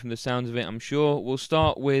entertaining game from the sounds of it, I'm sure. We'll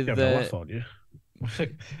start with... No, that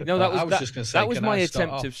was my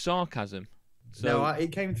attempt of sarcasm. So, no,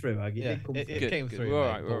 it came through, Ag. It came through. All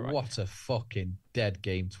right. What a fucking dead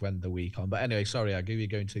game to end the week on. But anyway, sorry, Ag, who are you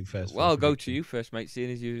going to first? Well, I'll go to you first, mate,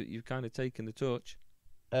 seeing as you've kind of taken the torch.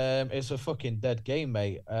 It's a fucking dead game,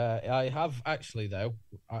 mate. I have actually, though,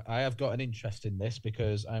 I have got an interest in this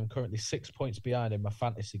because I'm currently 6 points behind in my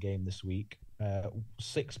fantasy game this week.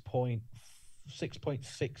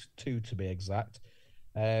 6.62 to be exact.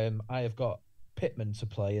 I have got Pittman to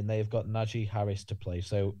play, and they've got Najee Harris to play.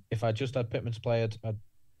 So if I just had Pittman to play, I'd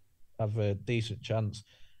have a decent chance.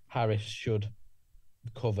 Harris should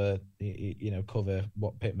cover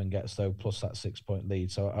what Pittman gets though, plus that 6 point lead.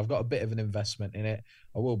 So I've got a bit of an investment in it.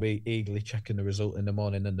 I will be eagerly checking the result in the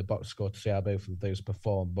morning and the box score to see how both of those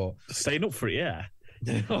perform. But staying up for it, yeah.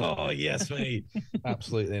 Oh yes, mate.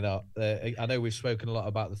 Absolutely not. I know we've spoken a lot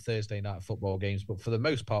about the Thursday night football games, but for the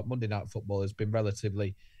most part, Monday night football has been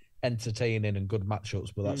relatively entertaining and good matchups.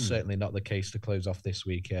 But that's certainly not the case to close off this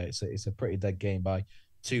week. It's a pretty dead game by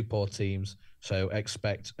two poor teams, so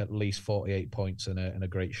expect at least 48 points and a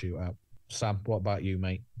great shootout. Sam, what about you,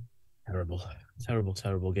 mate? Terrible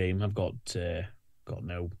game. I've got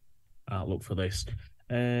no outlook for this.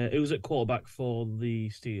 It was at quarterback for the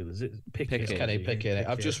Steelers. Is it Pickett? It's Kenny Pickett.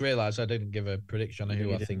 I've just realised I didn't give a prediction on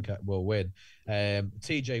who I think will win.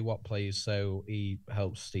 TJ Watt plays, so he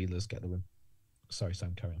helps Steelers get the win. Sorry,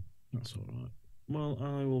 Sam, carry on. That's all right. Well,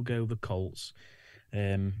 I will go the Colts.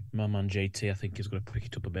 My man JT, I think, is going to pick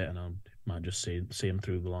it up a bit, and I might just see him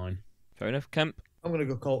through the line. Fair enough, Kemp. I'm going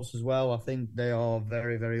to go Colts as well. I think they are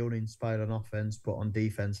very, very uninspired on offense, but on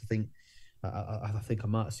defense, I think I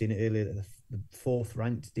might have seen it earlier. The fourth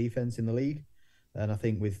ranked defense in the league, and I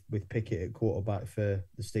think with Pickett at quarterback for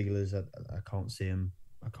the Steelers, I can't see him.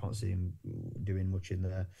 I can't see him doing much in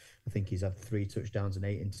there. I think he's had 3 touchdowns and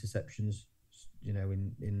 8 interceptions.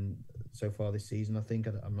 In so far this season, I think.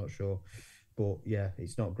 I'm not sure, but yeah,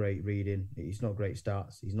 it's not great reading. It's not great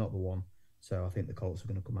stats. He's not the one. So I think the Colts are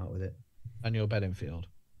going to come out with it. Daniel Bedingfield.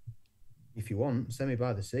 If you want, Semi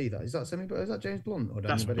by the Sea. Is that James Blunt or Daniel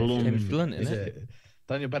That's Bedingfield? Blunt. James Blunt, Is isn't it? it?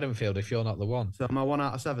 Daniel Bedingfield, if you're not the one. So am I 1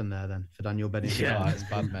 out of 7 there then for Daniel Bedingfield? Yeah, it's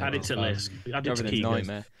bad, mate. Add it to list. Add it to Everything's key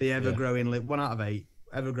nightmare. The ever-growing list. 1 out of 8.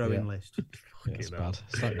 Ever-growing list. Yeah, it's bad.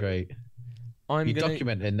 It's not great. I'm You're gonna...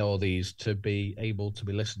 documenting all these to be able to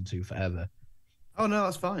be listened to forever. Oh no,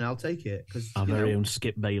 that's fine. I'll take it because Our very own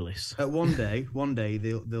Skip Bayless. one day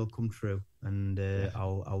they'll come true, and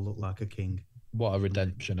I'll look like a king. What a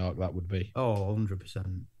redemption arc that would be. Oh,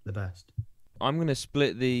 100%, the best. I'm going to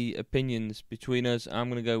split the opinions between us. I'm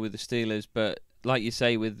going to go with the Steelers, but like you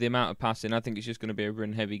say, with the amount of passing, I think it's just going to be a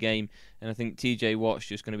run-heavy game, and I think TJ Watt's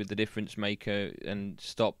just going to be the difference maker and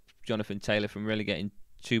stop Jonathan Taylor from really getting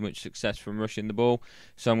too much success from rushing the ball.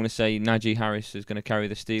 So I'm going to say Najee Harris is going to carry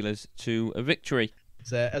the Steelers to a victory.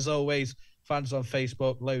 So, as always, fans on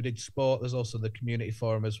Facebook, Loaded Sport. There's also the community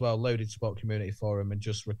forum as well, Loaded Sport Community Forum, and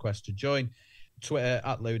just request to join. Twitter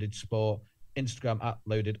at Loaded Sport, Instagram at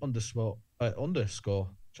Loaded underscore.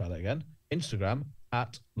 Try that again. Instagram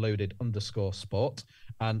at Loaded_Sport.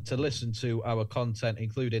 And to listen to our content,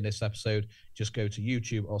 including this episode, just go to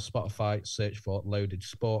YouTube or Spotify, search for Loaded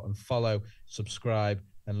Sport, and follow, subscribe,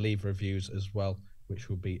 and leave reviews as well, which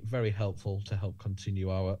will be very helpful to help continue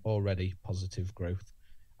our already positive growth.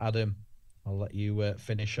 Adam, I'll let you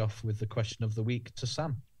finish off with the question of the week to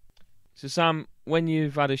Sam. So Sam, when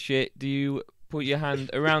you've had a shit, do you put your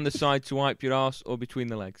hand around the side to wipe your arse or between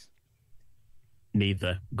the legs?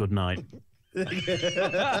 Neither. Good night.